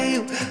about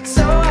you.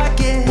 So I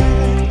get,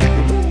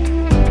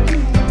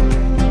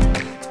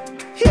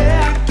 yeah,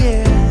 I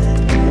get,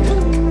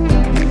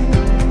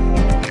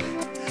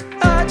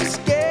 I just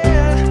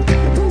get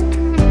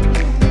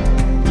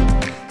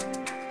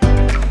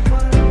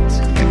what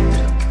to do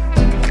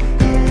to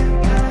forget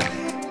about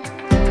you.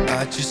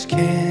 I just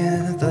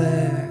can't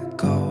let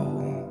go,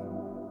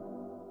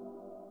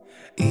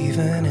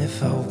 even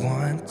if I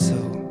want to.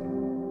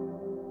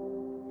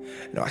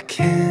 No, I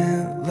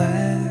can't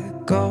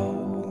let go,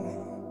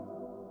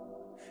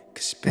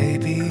 'cause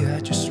baby, I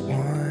just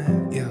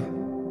want you.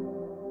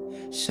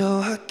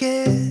 So I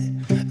get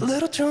a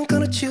little drunk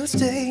on a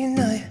Tuesday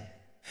night,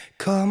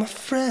 call my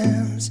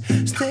friends,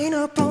 staying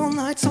up all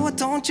night so I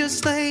don't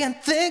just lay and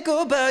think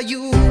about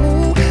you.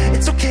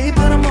 It's okay,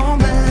 but I'm all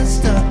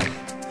messed up.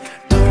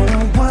 Don't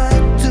know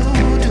what to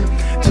do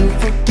to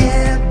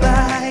forget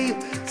about you.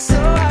 So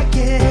I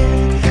get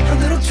a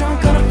little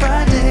drunk on a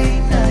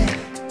Friday night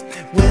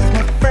with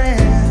my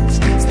friends,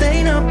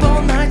 staying up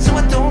all night so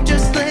I don't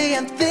just lay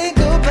and think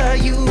about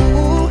you.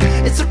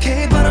 It's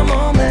okay, but I'm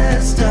all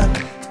messed up.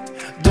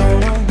 Don't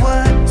know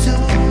what to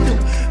do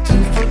to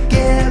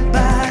forget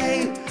about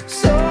you.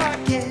 So I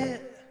get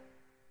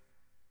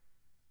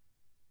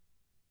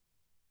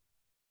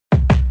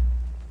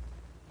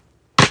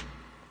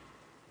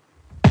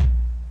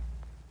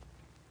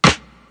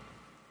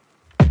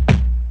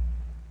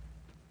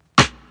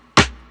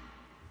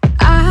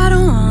I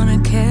don't wanna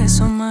care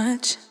so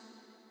much,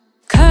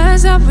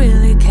 'cause I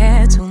really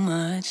care too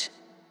much.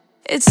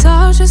 It's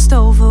all just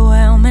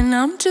overwhelming,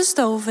 I'm just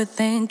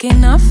overthinking.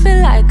 I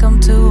feel like I'm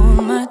too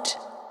much.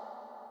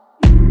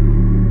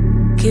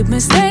 Keep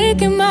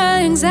mistaking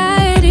my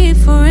anxiety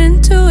for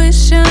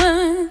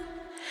intuition,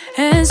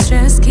 and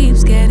stress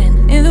keeps getting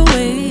in the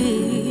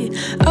way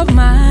of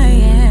my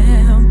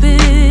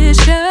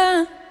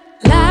ambition.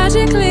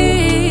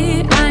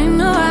 Logically, I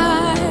know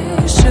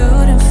I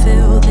shouldn't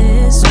feel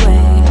this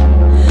way,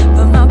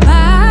 but my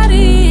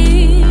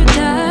body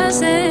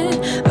doesn't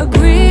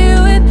agree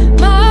with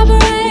my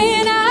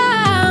brain.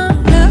 I'm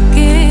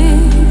looking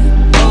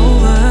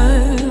over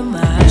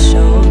my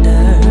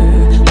shoulder,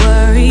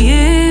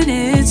 worrying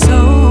it's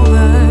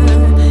over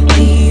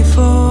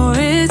before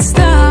it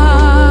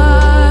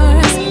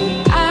starts.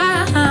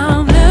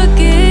 I'm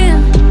looking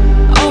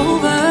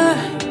over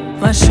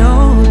my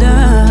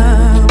shoulder,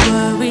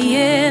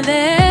 worrying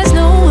there's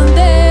no one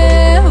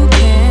there who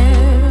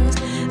cares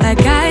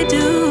like I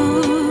do.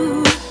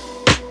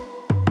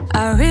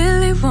 I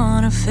really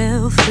wanna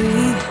feel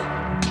free,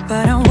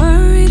 but I'm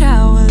worried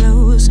I will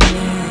lose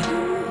me.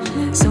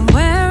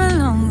 Somewhere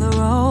along the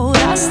road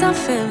I start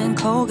feeling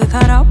cold, get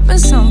caught up in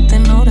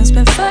something old and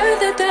spin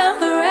further down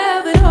the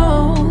rabbit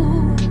hole.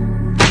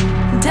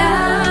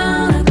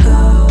 Down I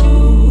go,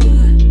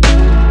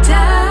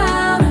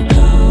 down I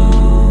go.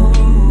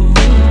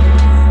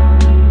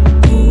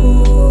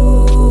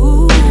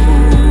 Ooh.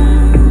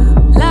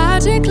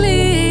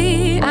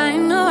 Logically, I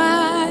know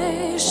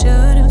I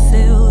shouldn't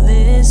feel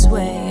this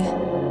way,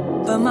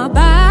 but my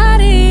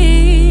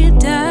body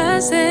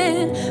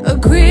doesn't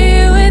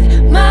agree with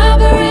my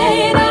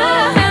brain.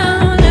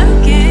 I'm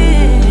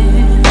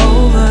looking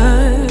over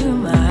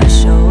my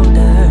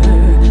shoulder,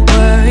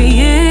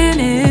 worrying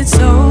it's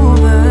over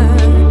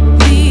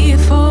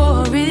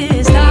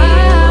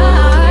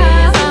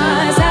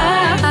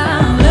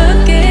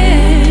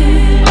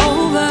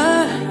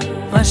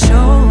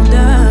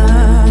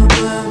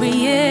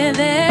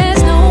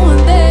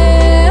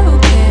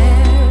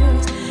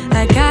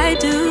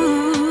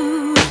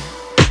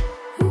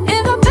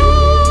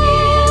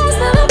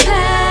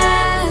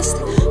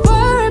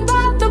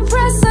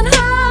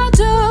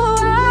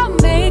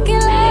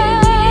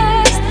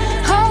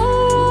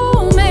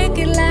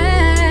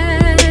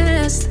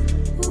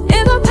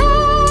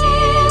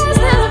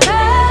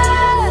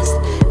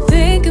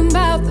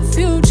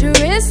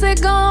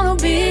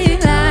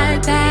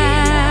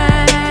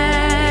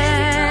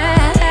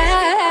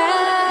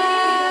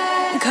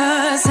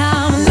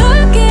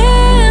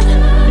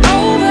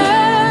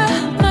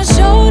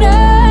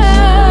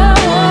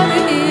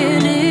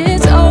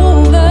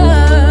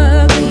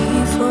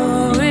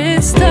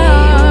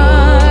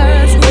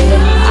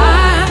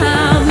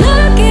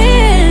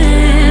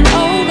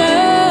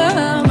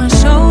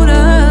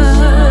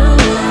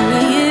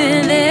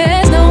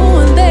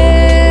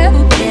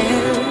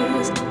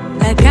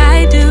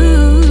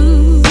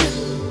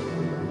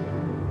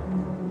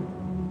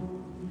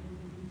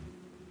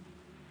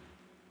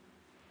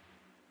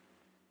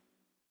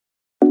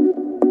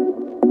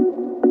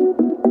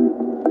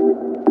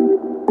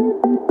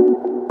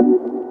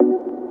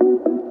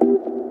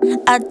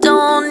I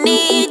don't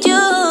need you,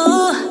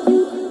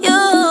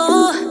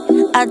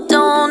 I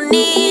don't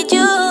need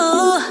you,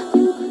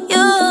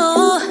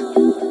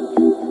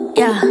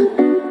 yeah.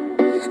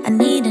 I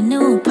need a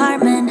new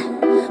apartment,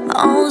 my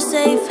own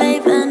safe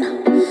haven,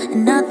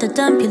 and not the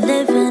dump you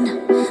live in.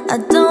 I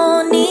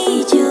don't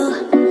need you,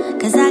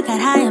 cause I got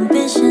high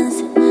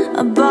ambitions,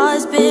 a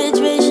boss bitch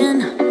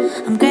vision.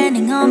 I'm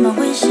granting all my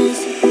wishes.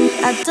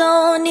 I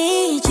don't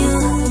need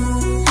you,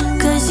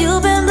 cause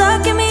you've been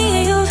blocking me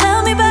and you've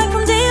held me back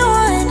from day one.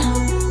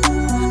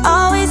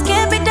 Always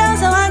kept me down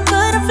so I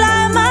couldn't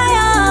fly on my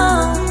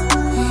own.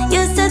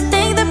 Used to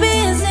think that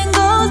being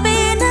single was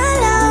being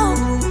alone.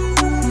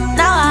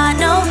 Now I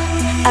know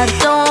I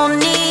don't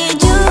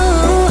need you,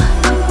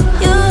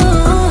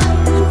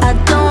 I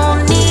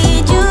don't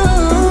need you,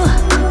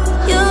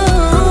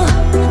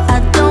 I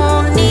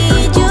don't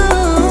need you,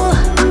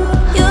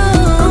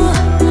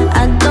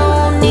 I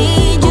don't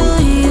need you,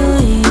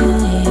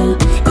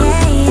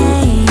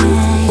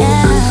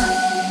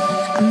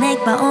 yeah. I make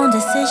my own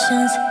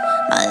decisions,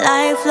 my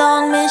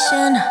lifelong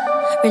mission,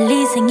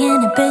 releasing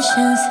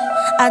inhibitions.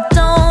 I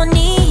don't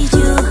need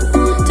you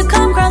to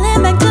come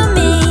crawling back to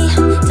me,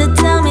 to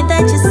tell me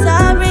that you're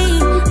sorry.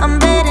 I'm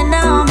better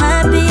now, I'm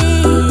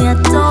happy. I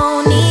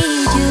don't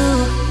need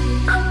you,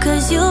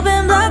 cause you've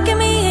been blocking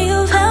me and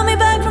you've held me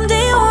back from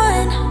day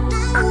one.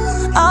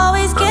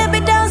 Always kept me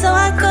down so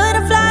I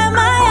couldn't fly on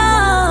my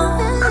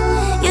own.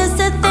 Used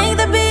to think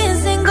that being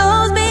single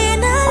was being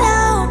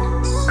alone.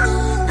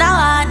 Now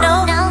I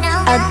know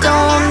I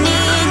don't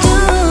need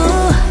you,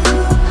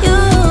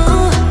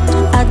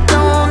 I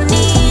don't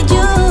need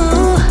you,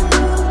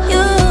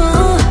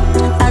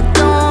 I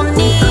don't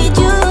need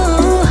you,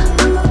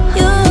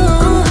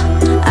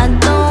 I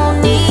don't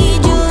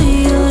need you,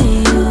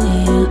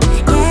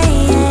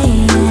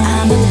 yeah.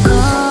 I'ma go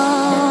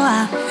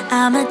out,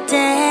 I'ma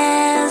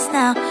dance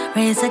now,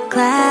 raise a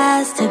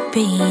glass to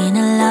being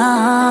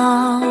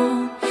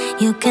alone.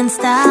 You can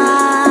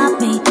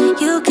stop me,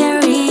 you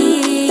can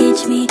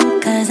reach me,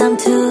 cause I'm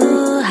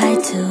too high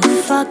to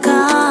fuck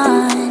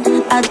on.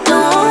 I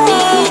don't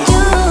need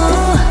you,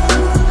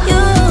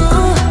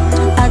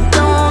 I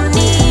don't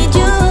need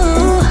you,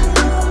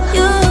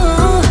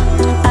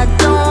 I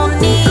don't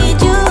need you, I don't need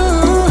you,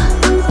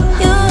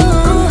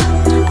 yeah.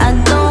 I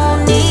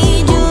don't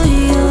need you,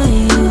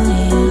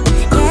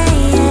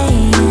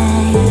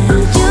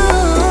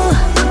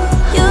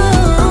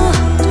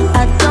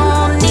 I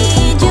don't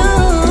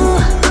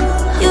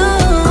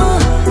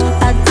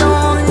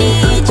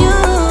need you,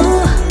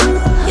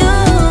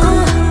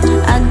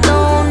 I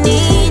don't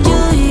need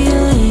you,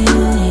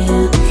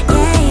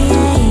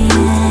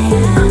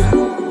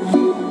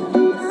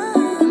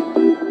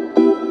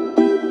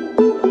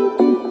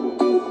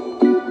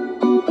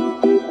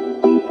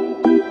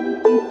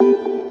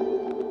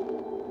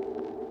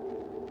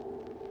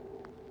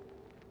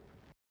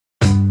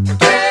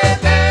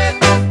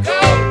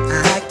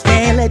 I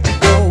can't let you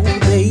go,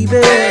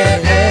 baby.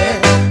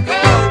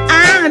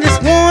 I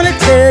just wanna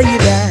tell you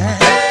that.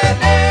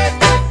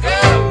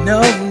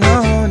 No,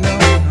 no, no,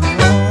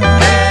 no.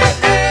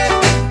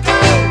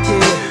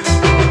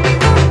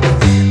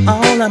 Yeah.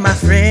 All of my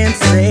friends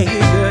say,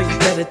 girl, you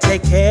better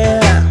take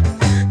care,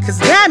 cause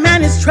that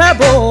man is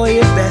trouble,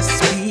 you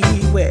best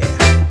beware.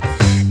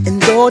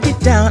 And though deep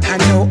down I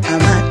know I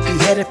might be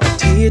headed for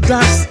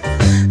teardrops,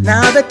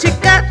 now that you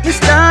got me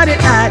started,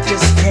 I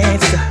just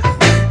can't stop.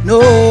 No,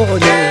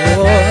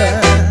 no.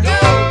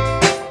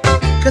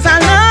 Cause I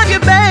love you,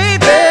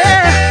 baby.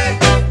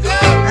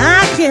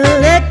 I can't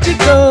let you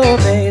go,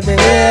 baby.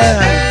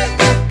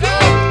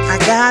 I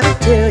gotta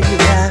tell you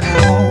that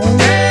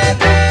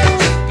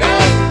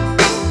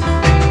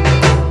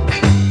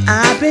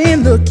I've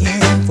been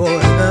looking for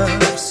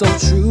love so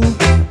true.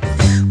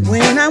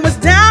 When I was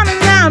down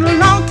and out,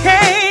 along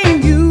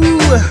came you.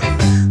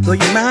 Though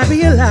you might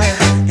be a liar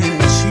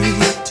and a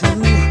cheat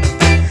too,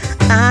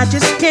 I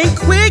just can't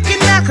quit you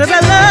now, cause I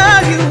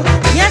love you.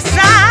 Yes, I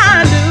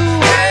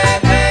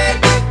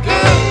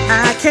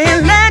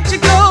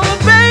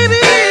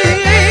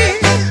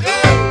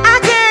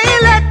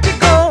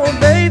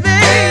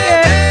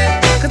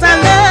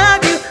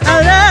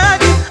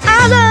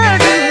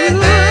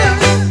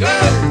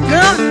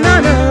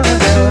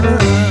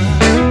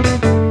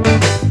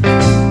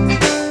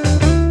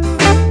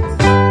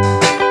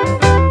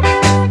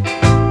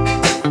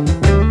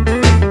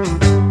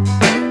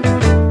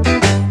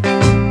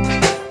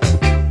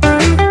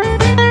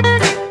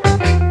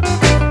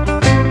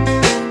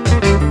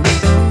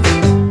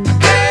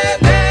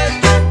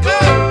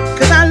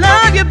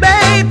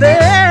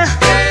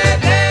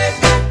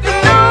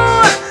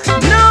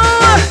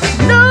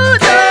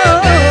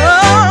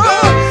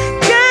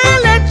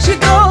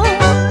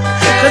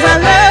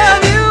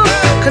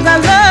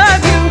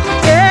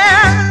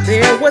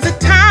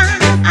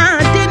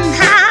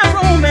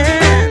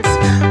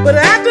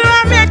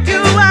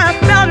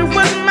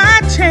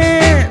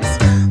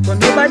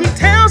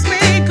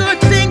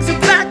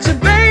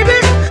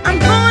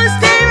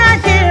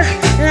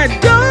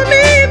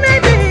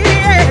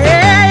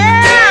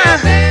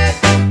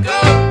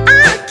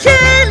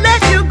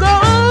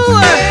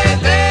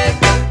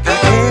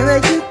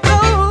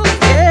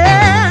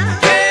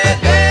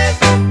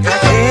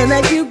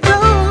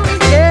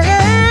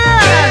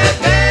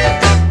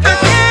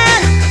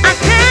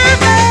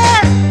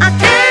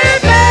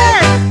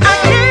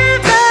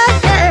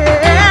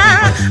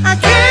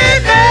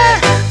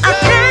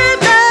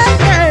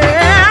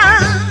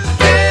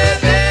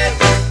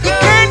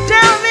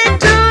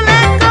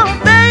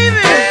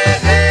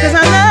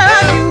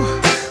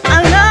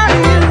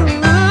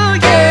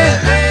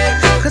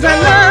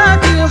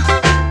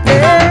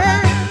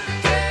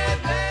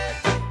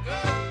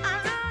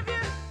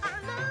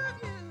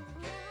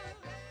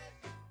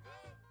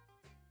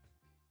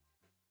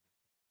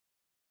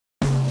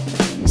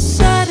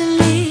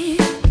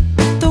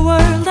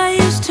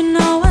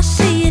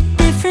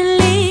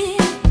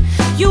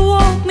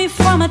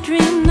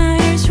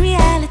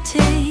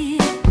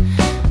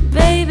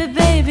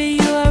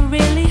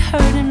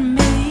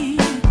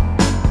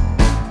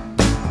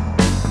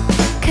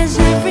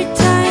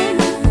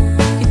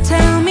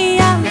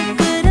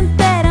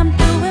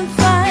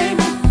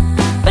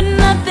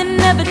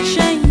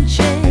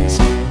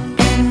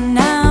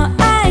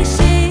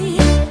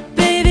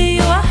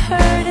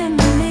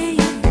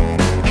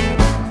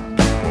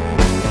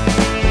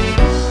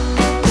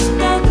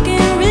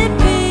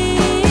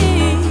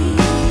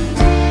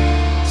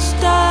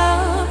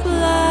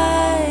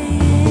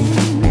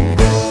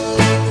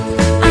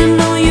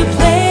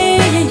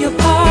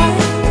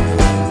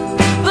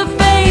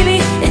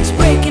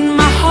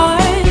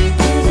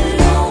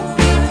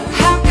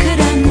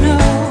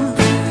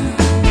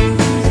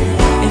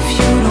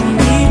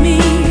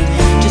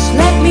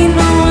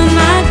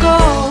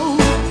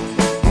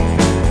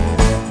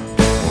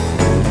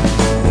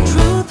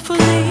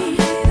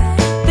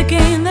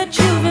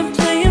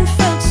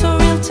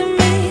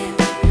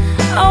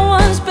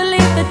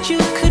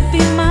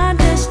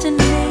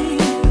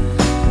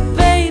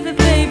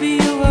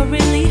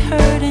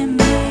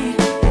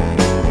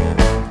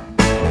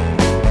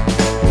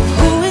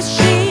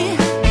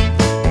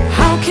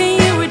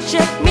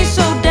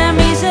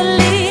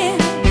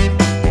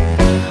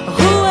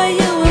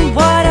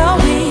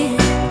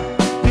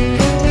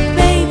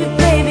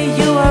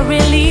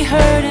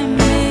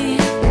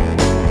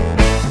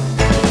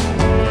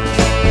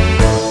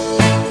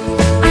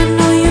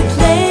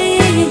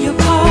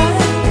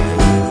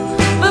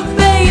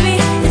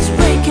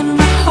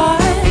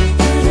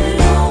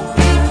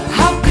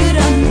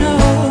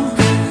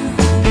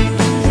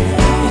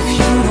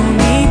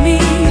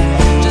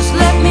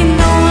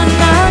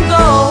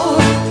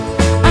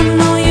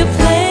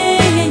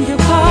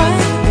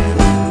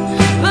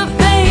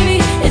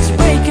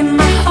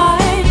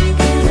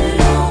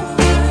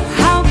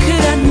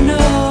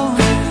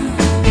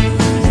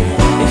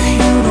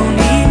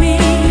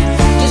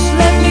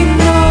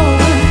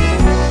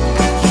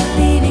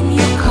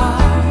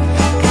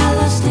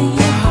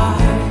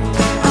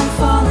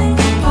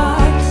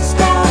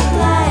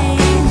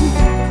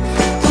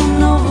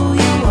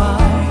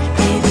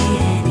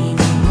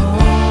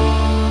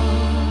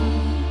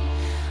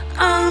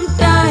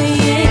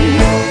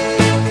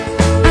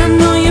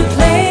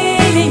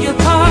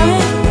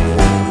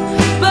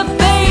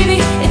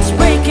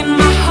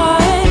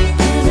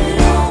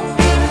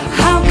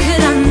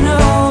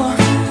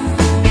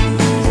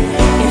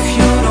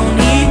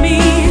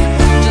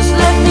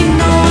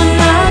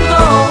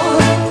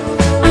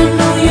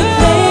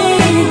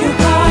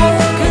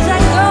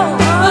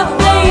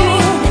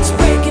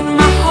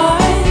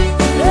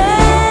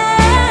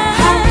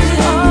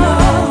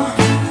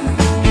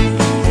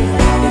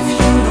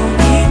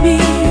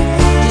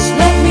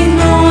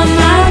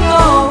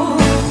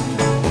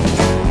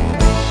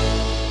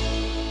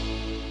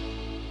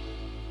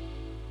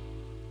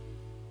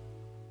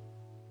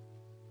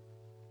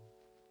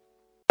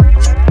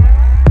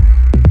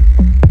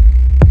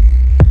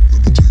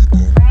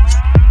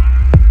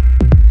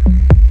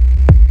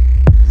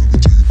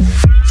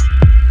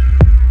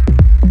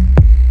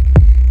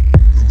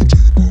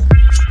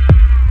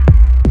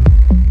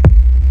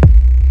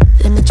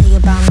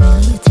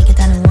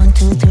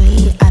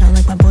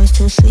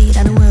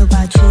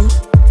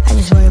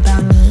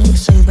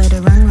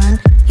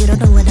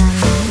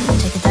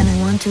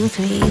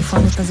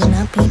in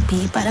a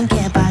pee-pee, but I don't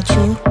care about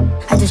you.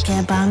 I just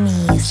care about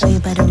me, so you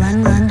better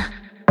run, run.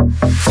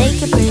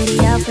 Take your pretty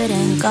outfit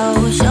and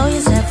go. Show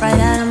yourself right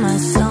out of my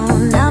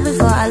zone. Now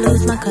before I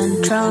lose my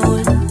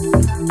control.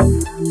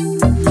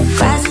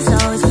 Grass is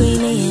always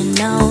greener, you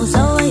know. So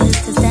I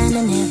used to stand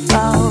in it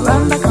fall.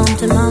 Run back home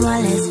to mama,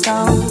 let's go.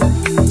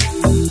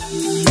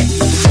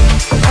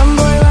 Run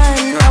boy run,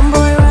 run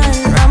boy run,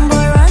 run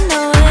boy run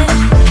away.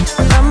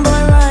 Run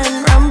boy run,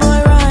 run boy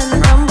run,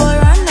 run boy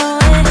run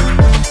away.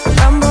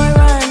 Run boy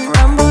run,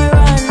 run boy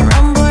run,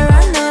 run boy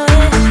run away.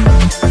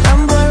 Run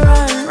boy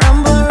run, run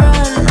boy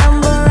run, run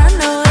boy run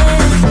away.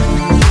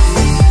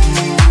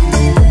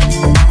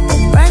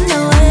 Run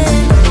away.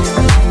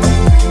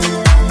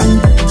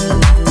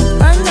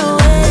 Run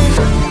away.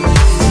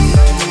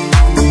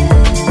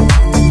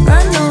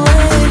 Run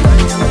away.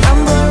 Run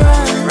boy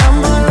run, run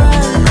boy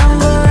run, run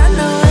boy run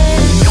away.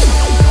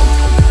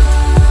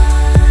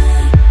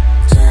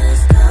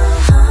 Just go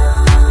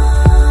home.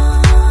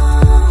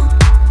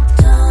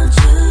 Don't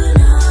you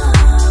know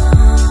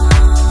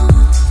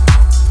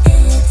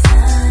it's a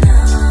no?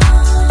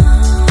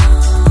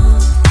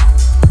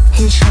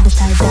 His shoulders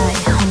tie-dye,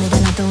 homie,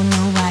 then I don't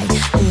know why.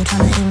 Who you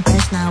tryna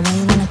impress now? When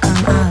you wanna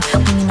come out?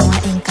 When you know I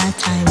ain't got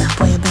time.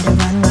 Boy, you better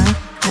run, run.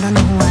 I don't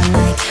know who I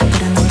like,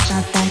 but I know it's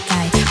not that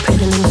guy.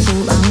 Pretty little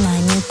fool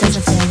online, it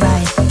doesn't feel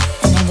right,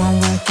 and it won't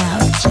work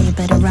out, so you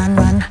better run,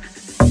 run.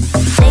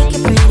 Take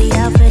your pretty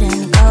outfit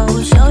and go.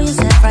 Show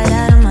yourself right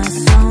out of my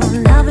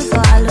zone. Now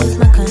before I lose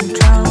my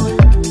control.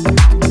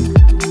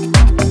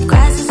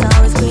 Grass is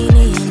always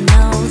greener, you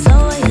know. So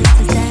I used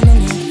to stand in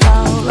it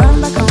fall. Run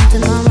back home to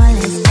mama,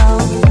 let's go.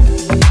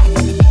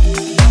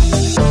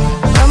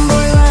 Run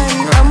boy run,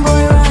 run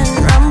boy run,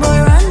 run boy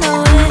run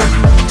away.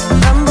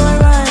 Run boy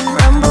run,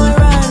 run boy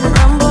run,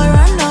 run boy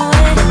run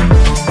away.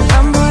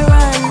 Run boy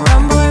run,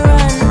 run boy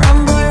run, run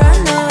boy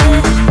run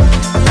away.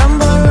 Run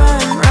boy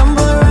run, run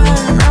boy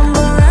run, run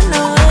boy run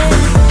away.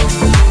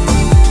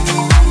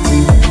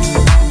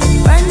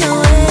 Run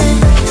away.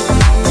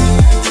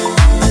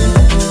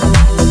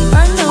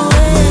 Run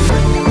away.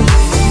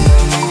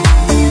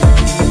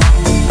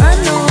 Run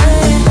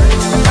away.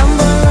 Run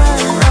boy run,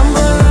 run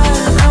boy run,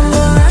 run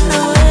boy run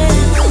away.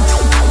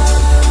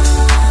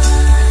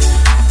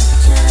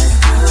 Just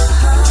go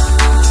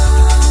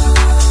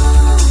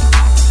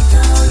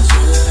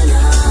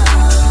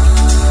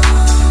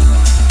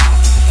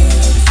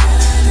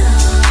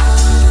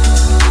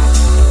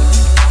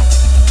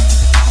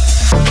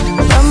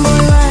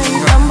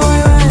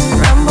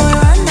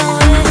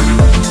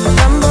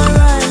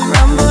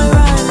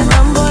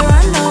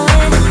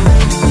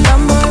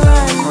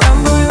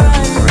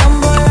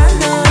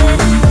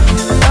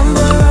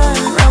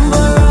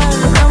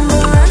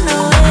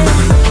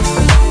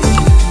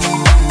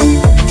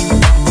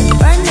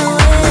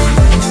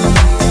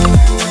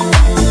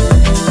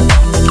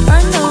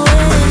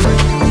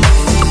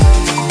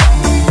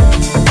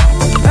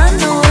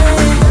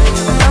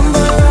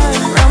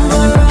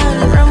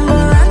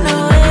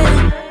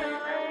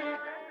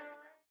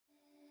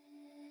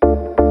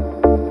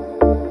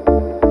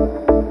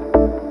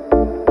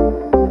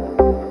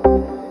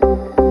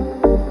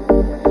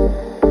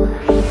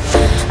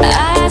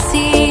I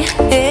see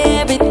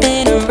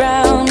everything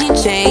around me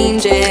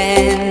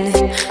changing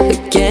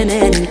again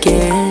and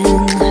again.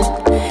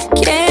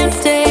 Can't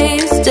stay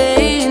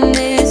in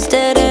this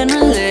dead-end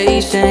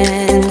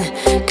relation,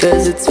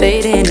 'cause it's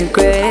fading to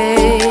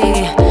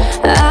gray.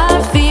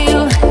 I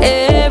feel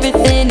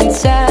everything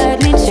inside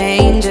me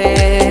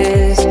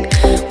changes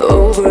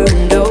over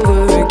and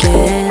over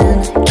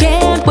again.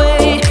 Can't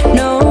wait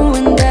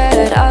knowing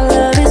that our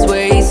love is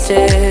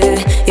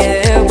wasted,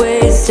 yeah,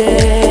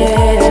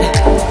 wasted.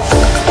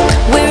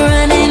 We're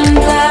running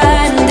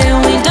blind and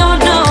we don't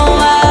know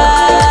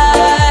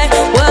why.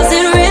 Was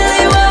it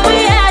really what we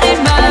had in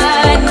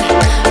mind?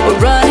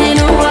 We're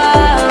running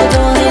wild,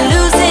 only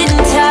losing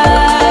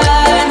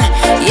time.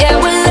 Yeah,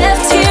 we're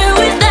left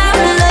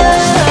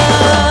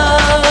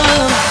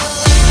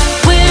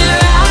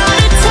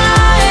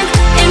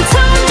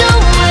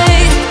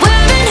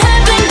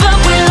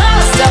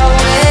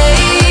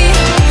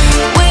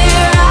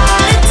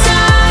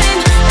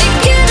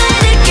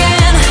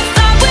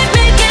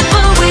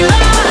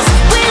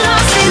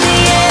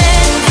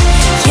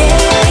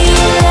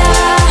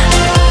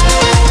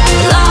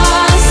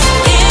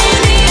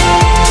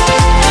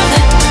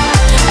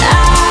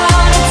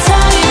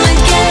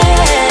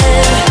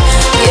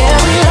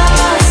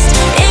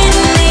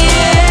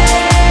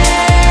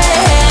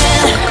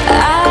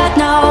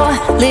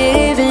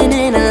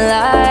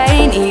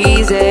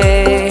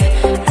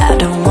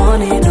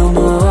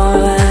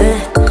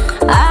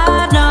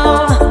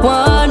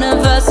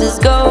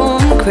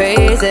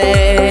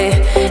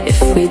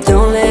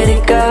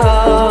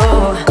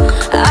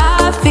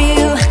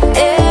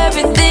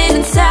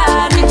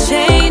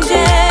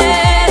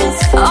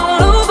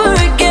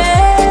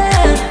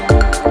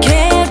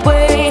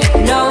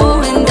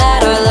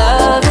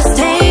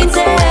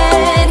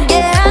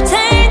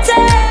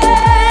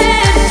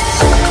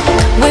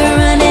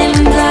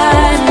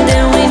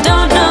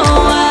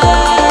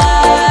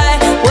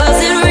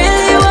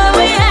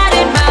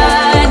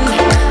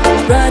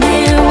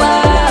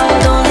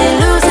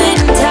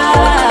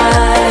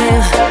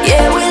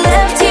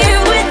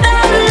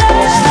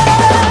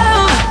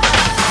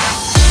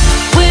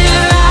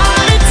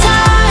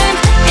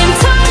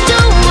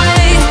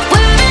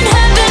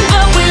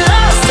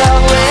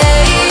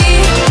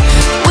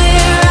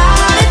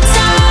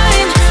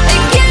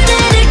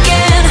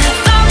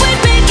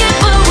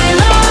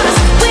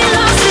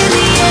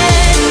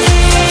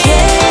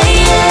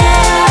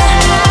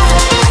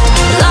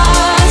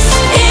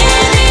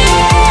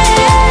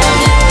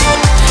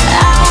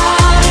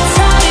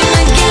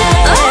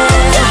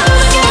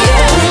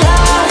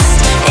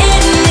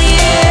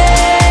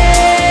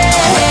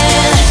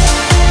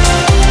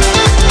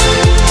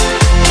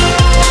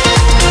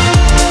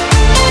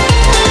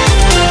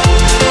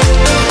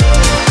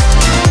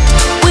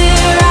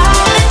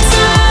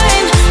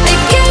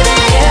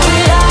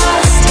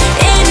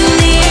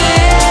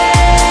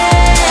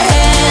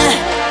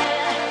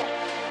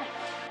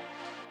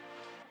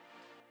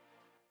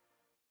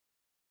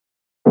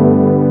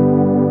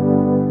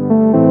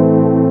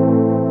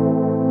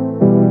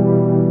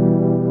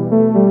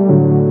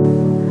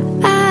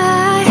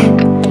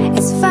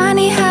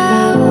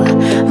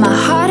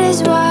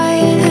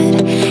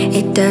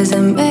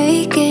doesn't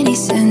make any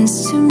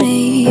sense to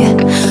me.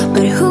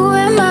 But who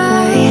am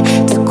I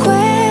to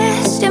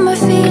question my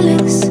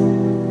feelings?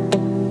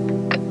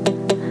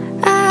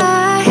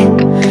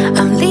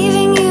 I'm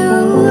leaving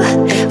you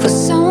for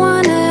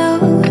someone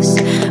else,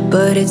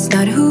 but it's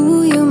not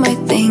who you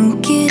might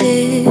think it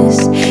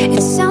is.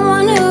 It's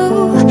someone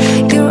who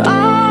you're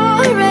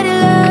already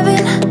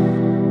loving.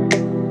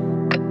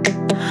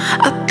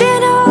 I've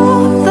been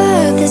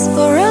over this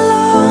for a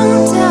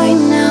long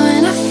time now,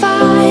 and I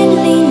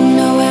finally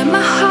know where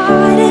my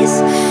heart is.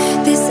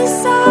 This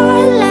is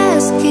our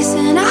last kiss,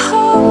 and I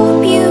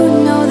hope you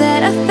know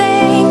that I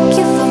thank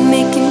you for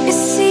making me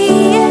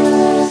see it.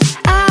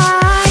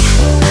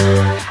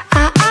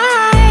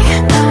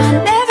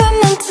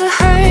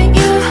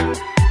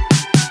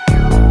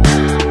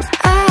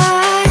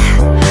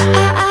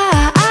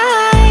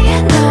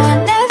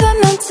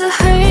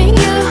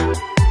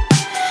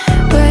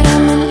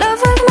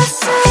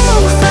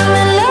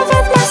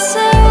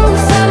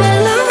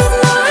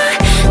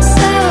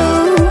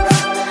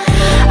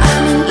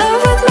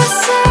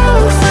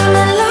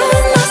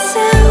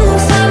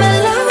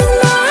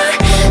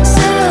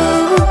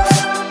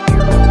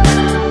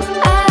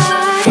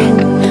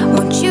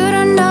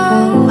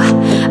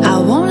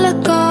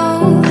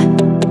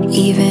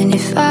 Even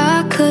if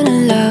I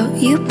couldn't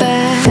love you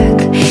back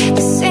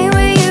the same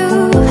way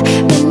you've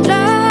been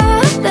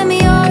loving me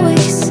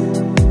always.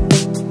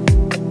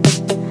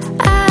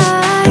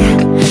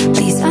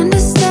 Please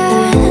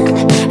understand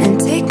and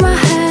take my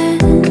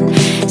hand.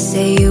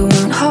 Say you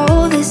won't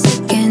hold this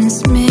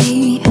against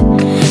me,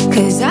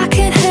 'cause I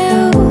can't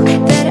help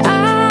that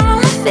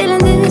I'm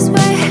feeling this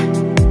way.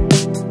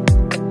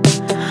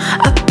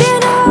 I've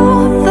been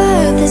over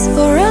this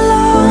for a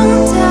long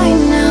time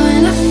now,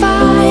 and I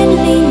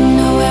finally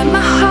know where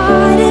my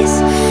heart is.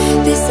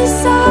 This is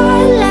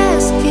our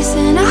last kiss,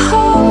 and I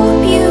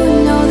hope you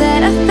know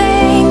that I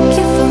thank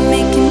you for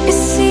making me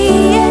see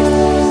it.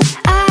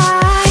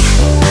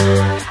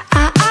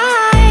 I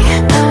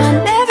know I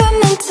never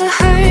meant to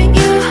hurt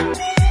you.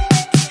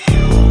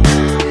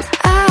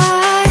 I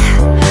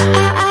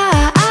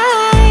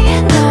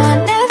know I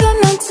never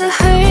meant to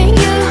hurt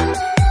you.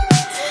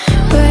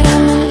 But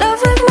I'm in love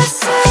with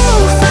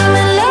myself, I'm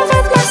in love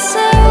with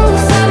myself,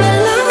 I'm in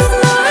love with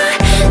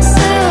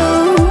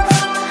myself.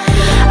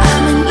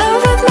 I'm in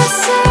love with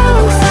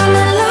myself, I'm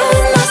in love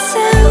with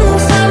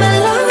myself, I'm in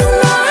love with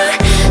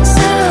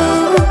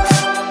myself.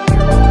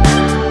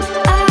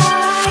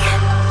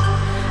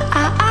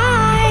 I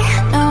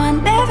know I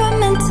never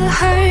meant to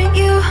hurt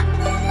you.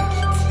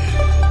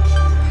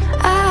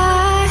 I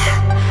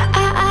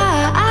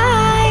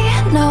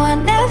know I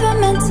never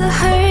meant to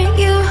hurt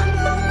you.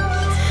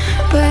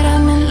 But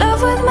I'm in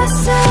love with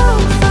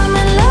myself, I'm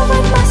in love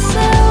with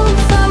myself,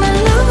 I'm in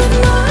love with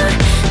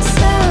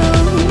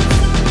myself.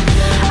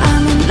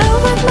 I'm in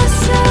love with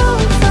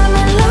myself, I'm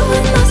in love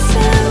with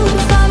myself,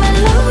 I'm in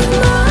love with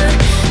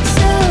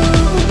myself.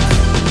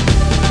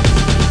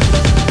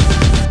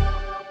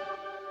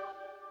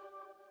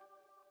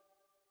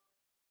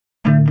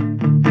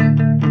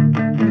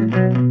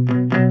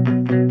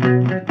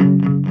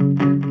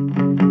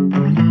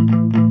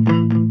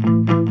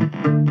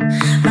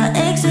 My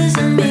exes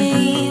and me,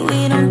 we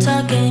don't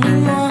talk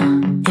anymore.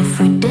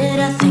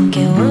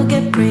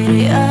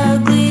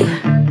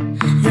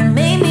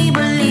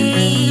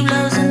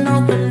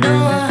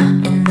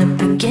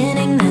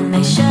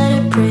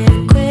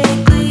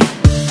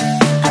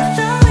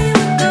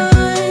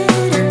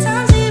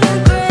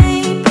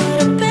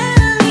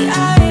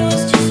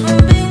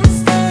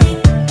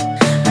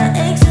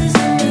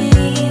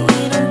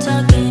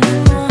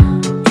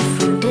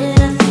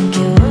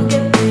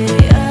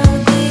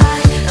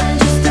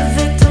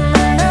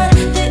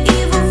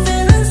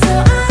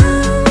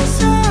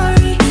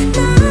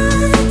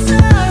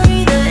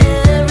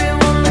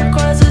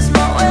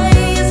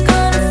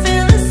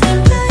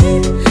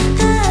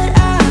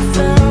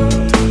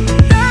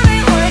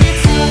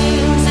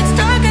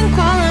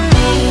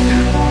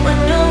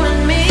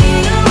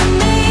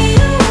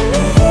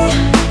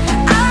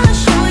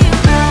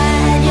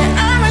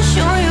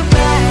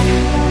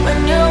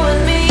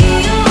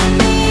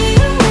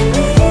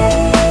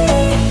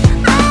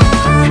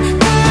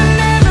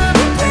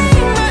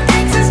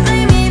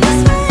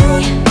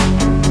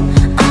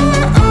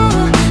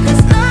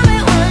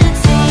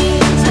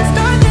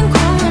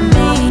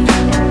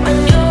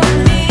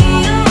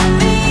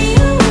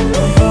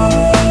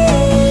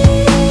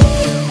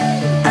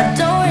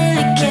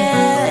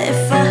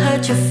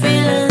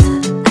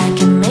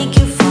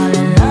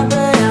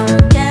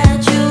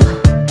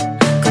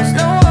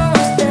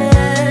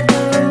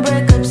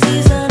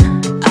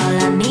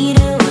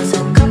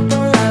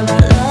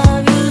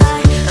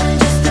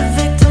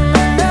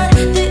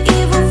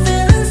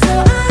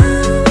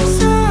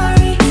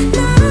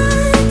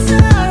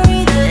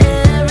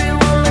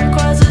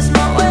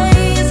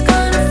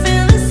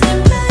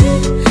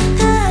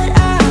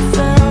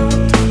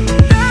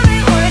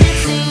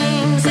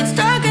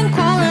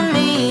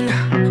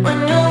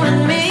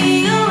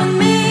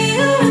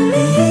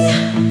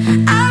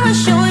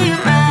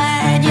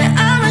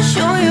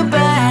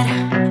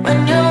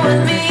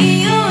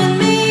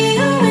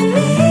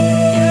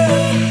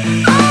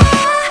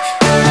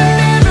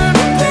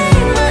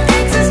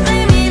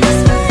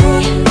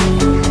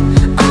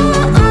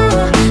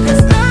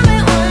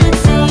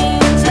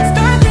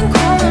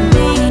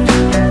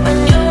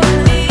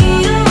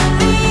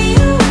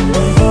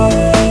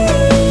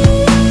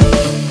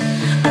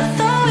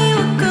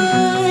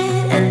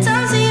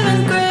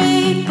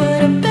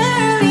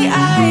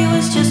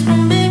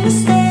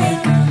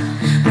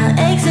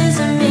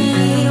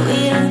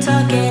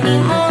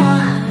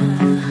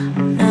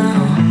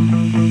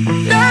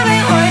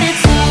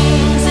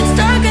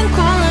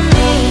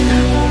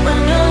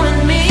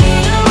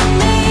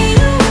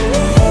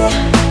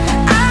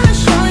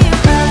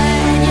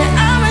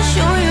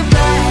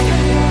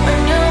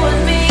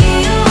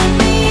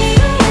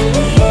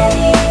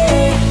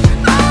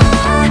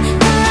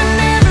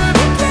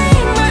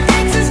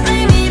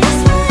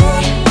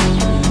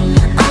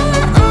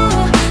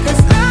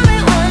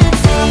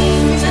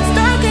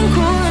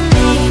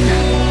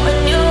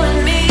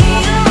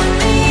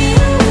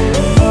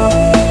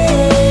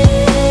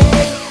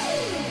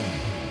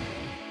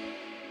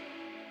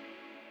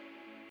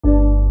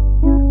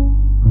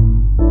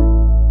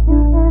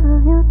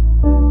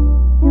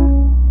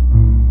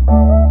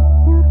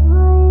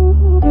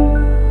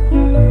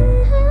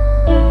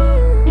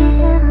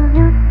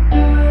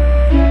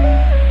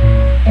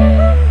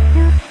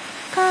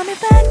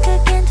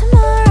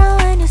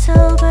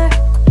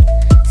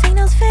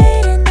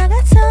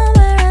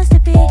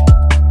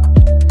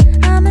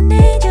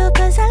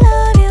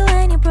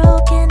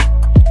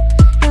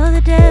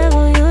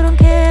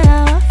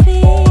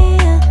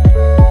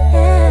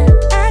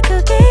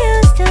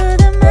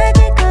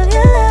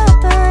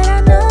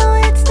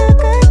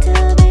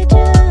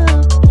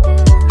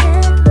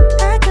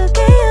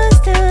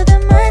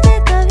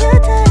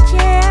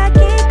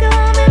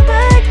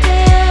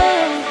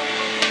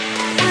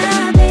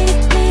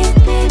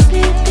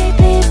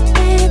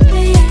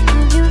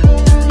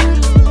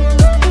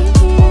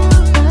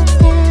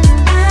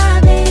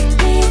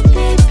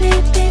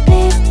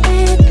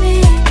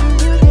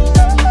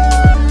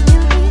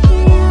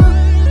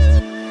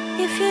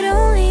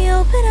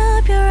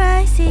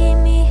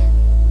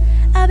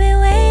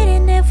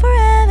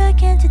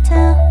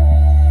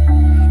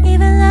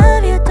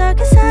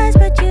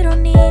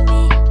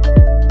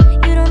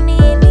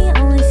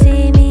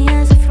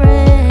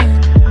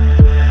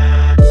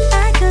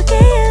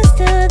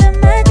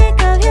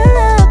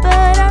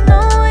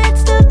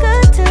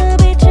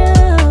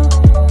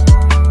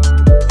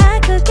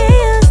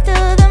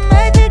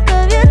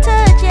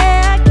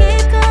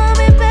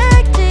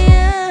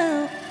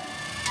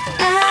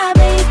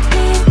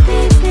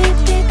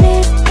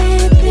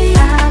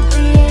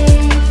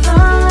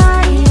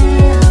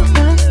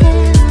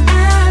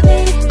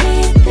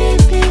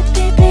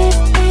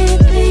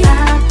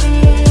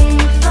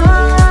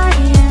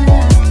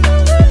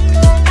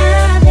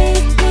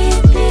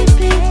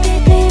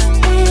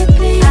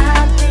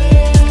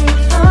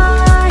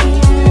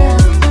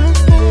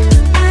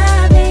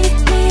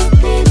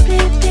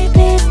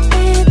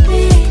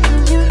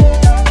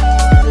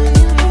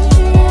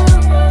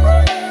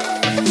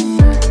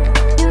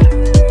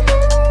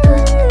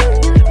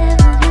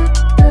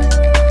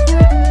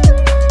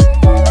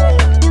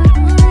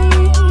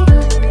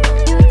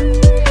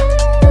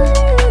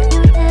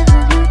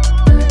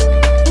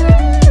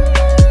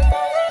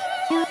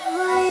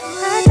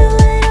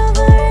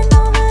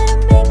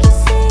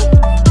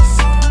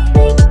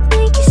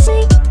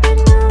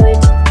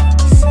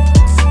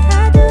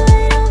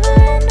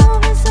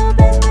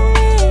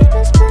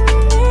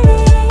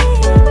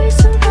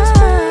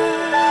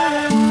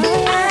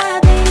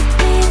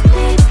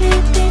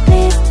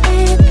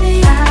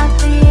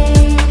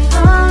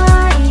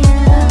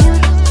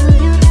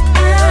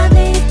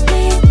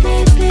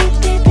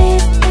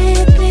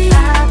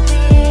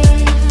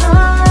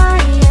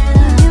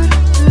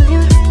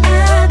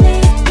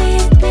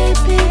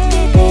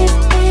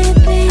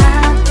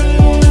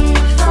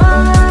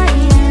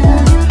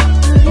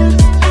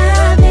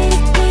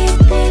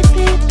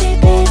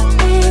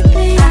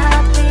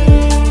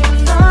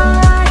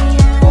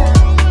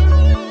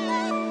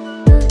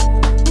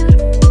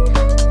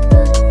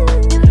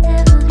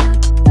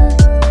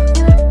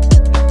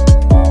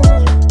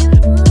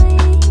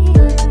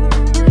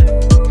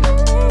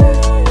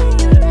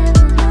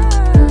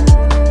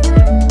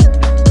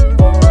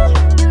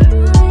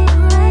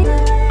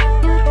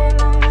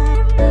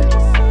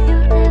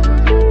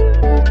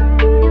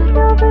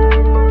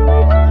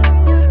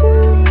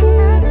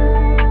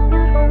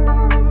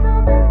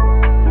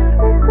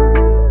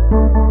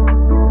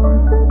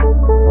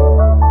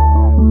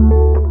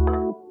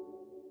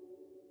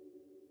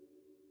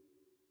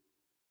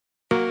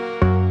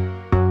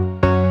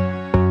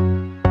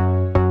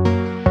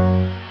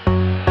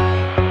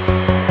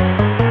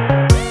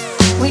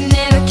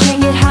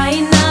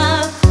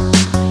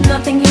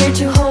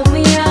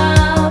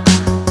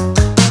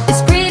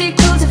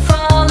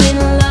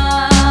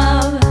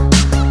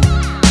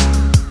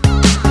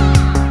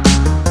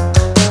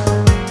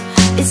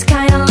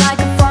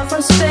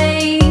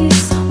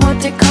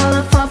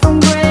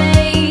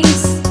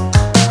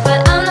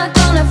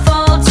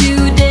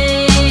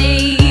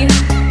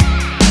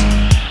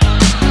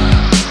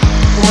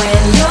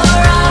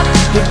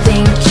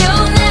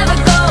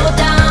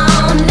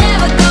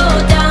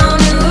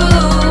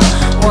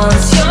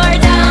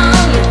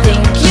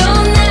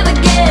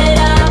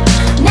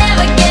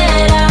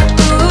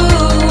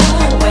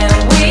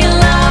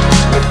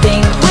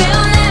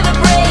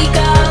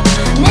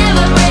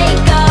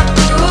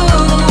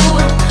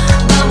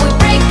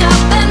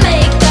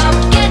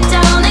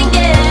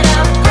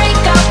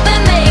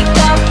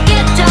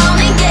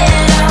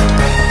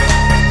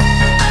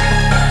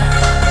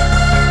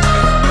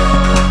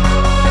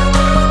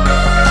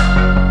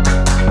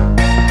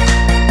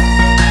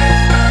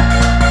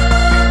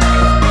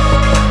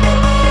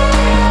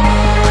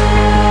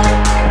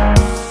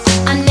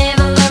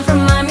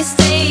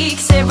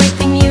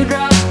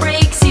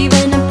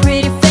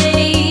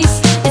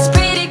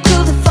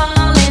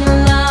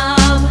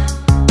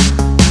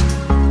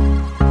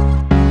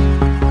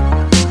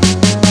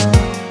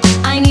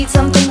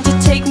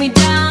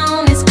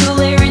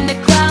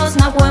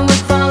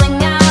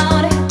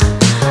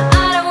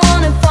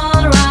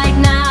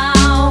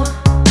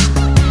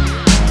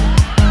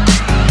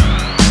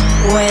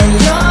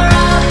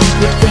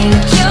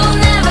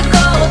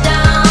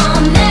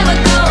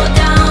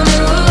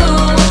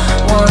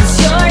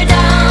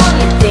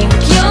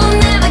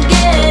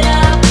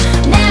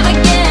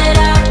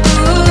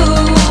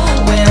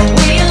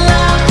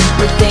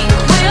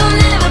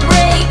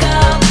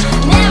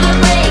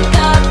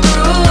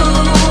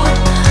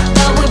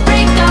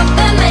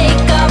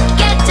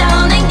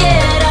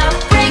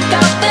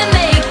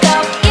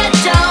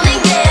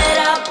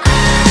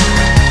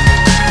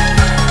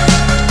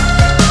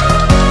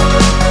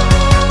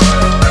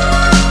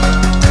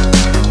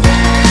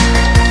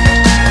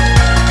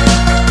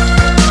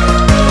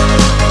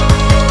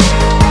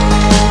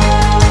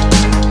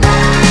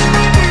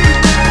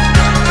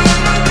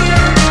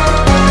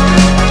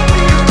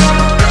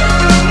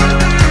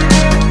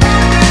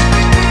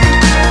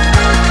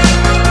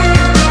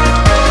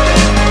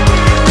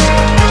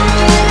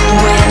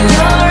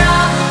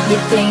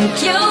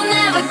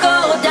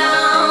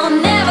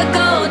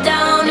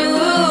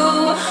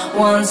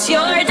 Once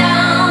you're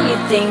down, you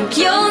think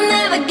you'll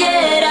never get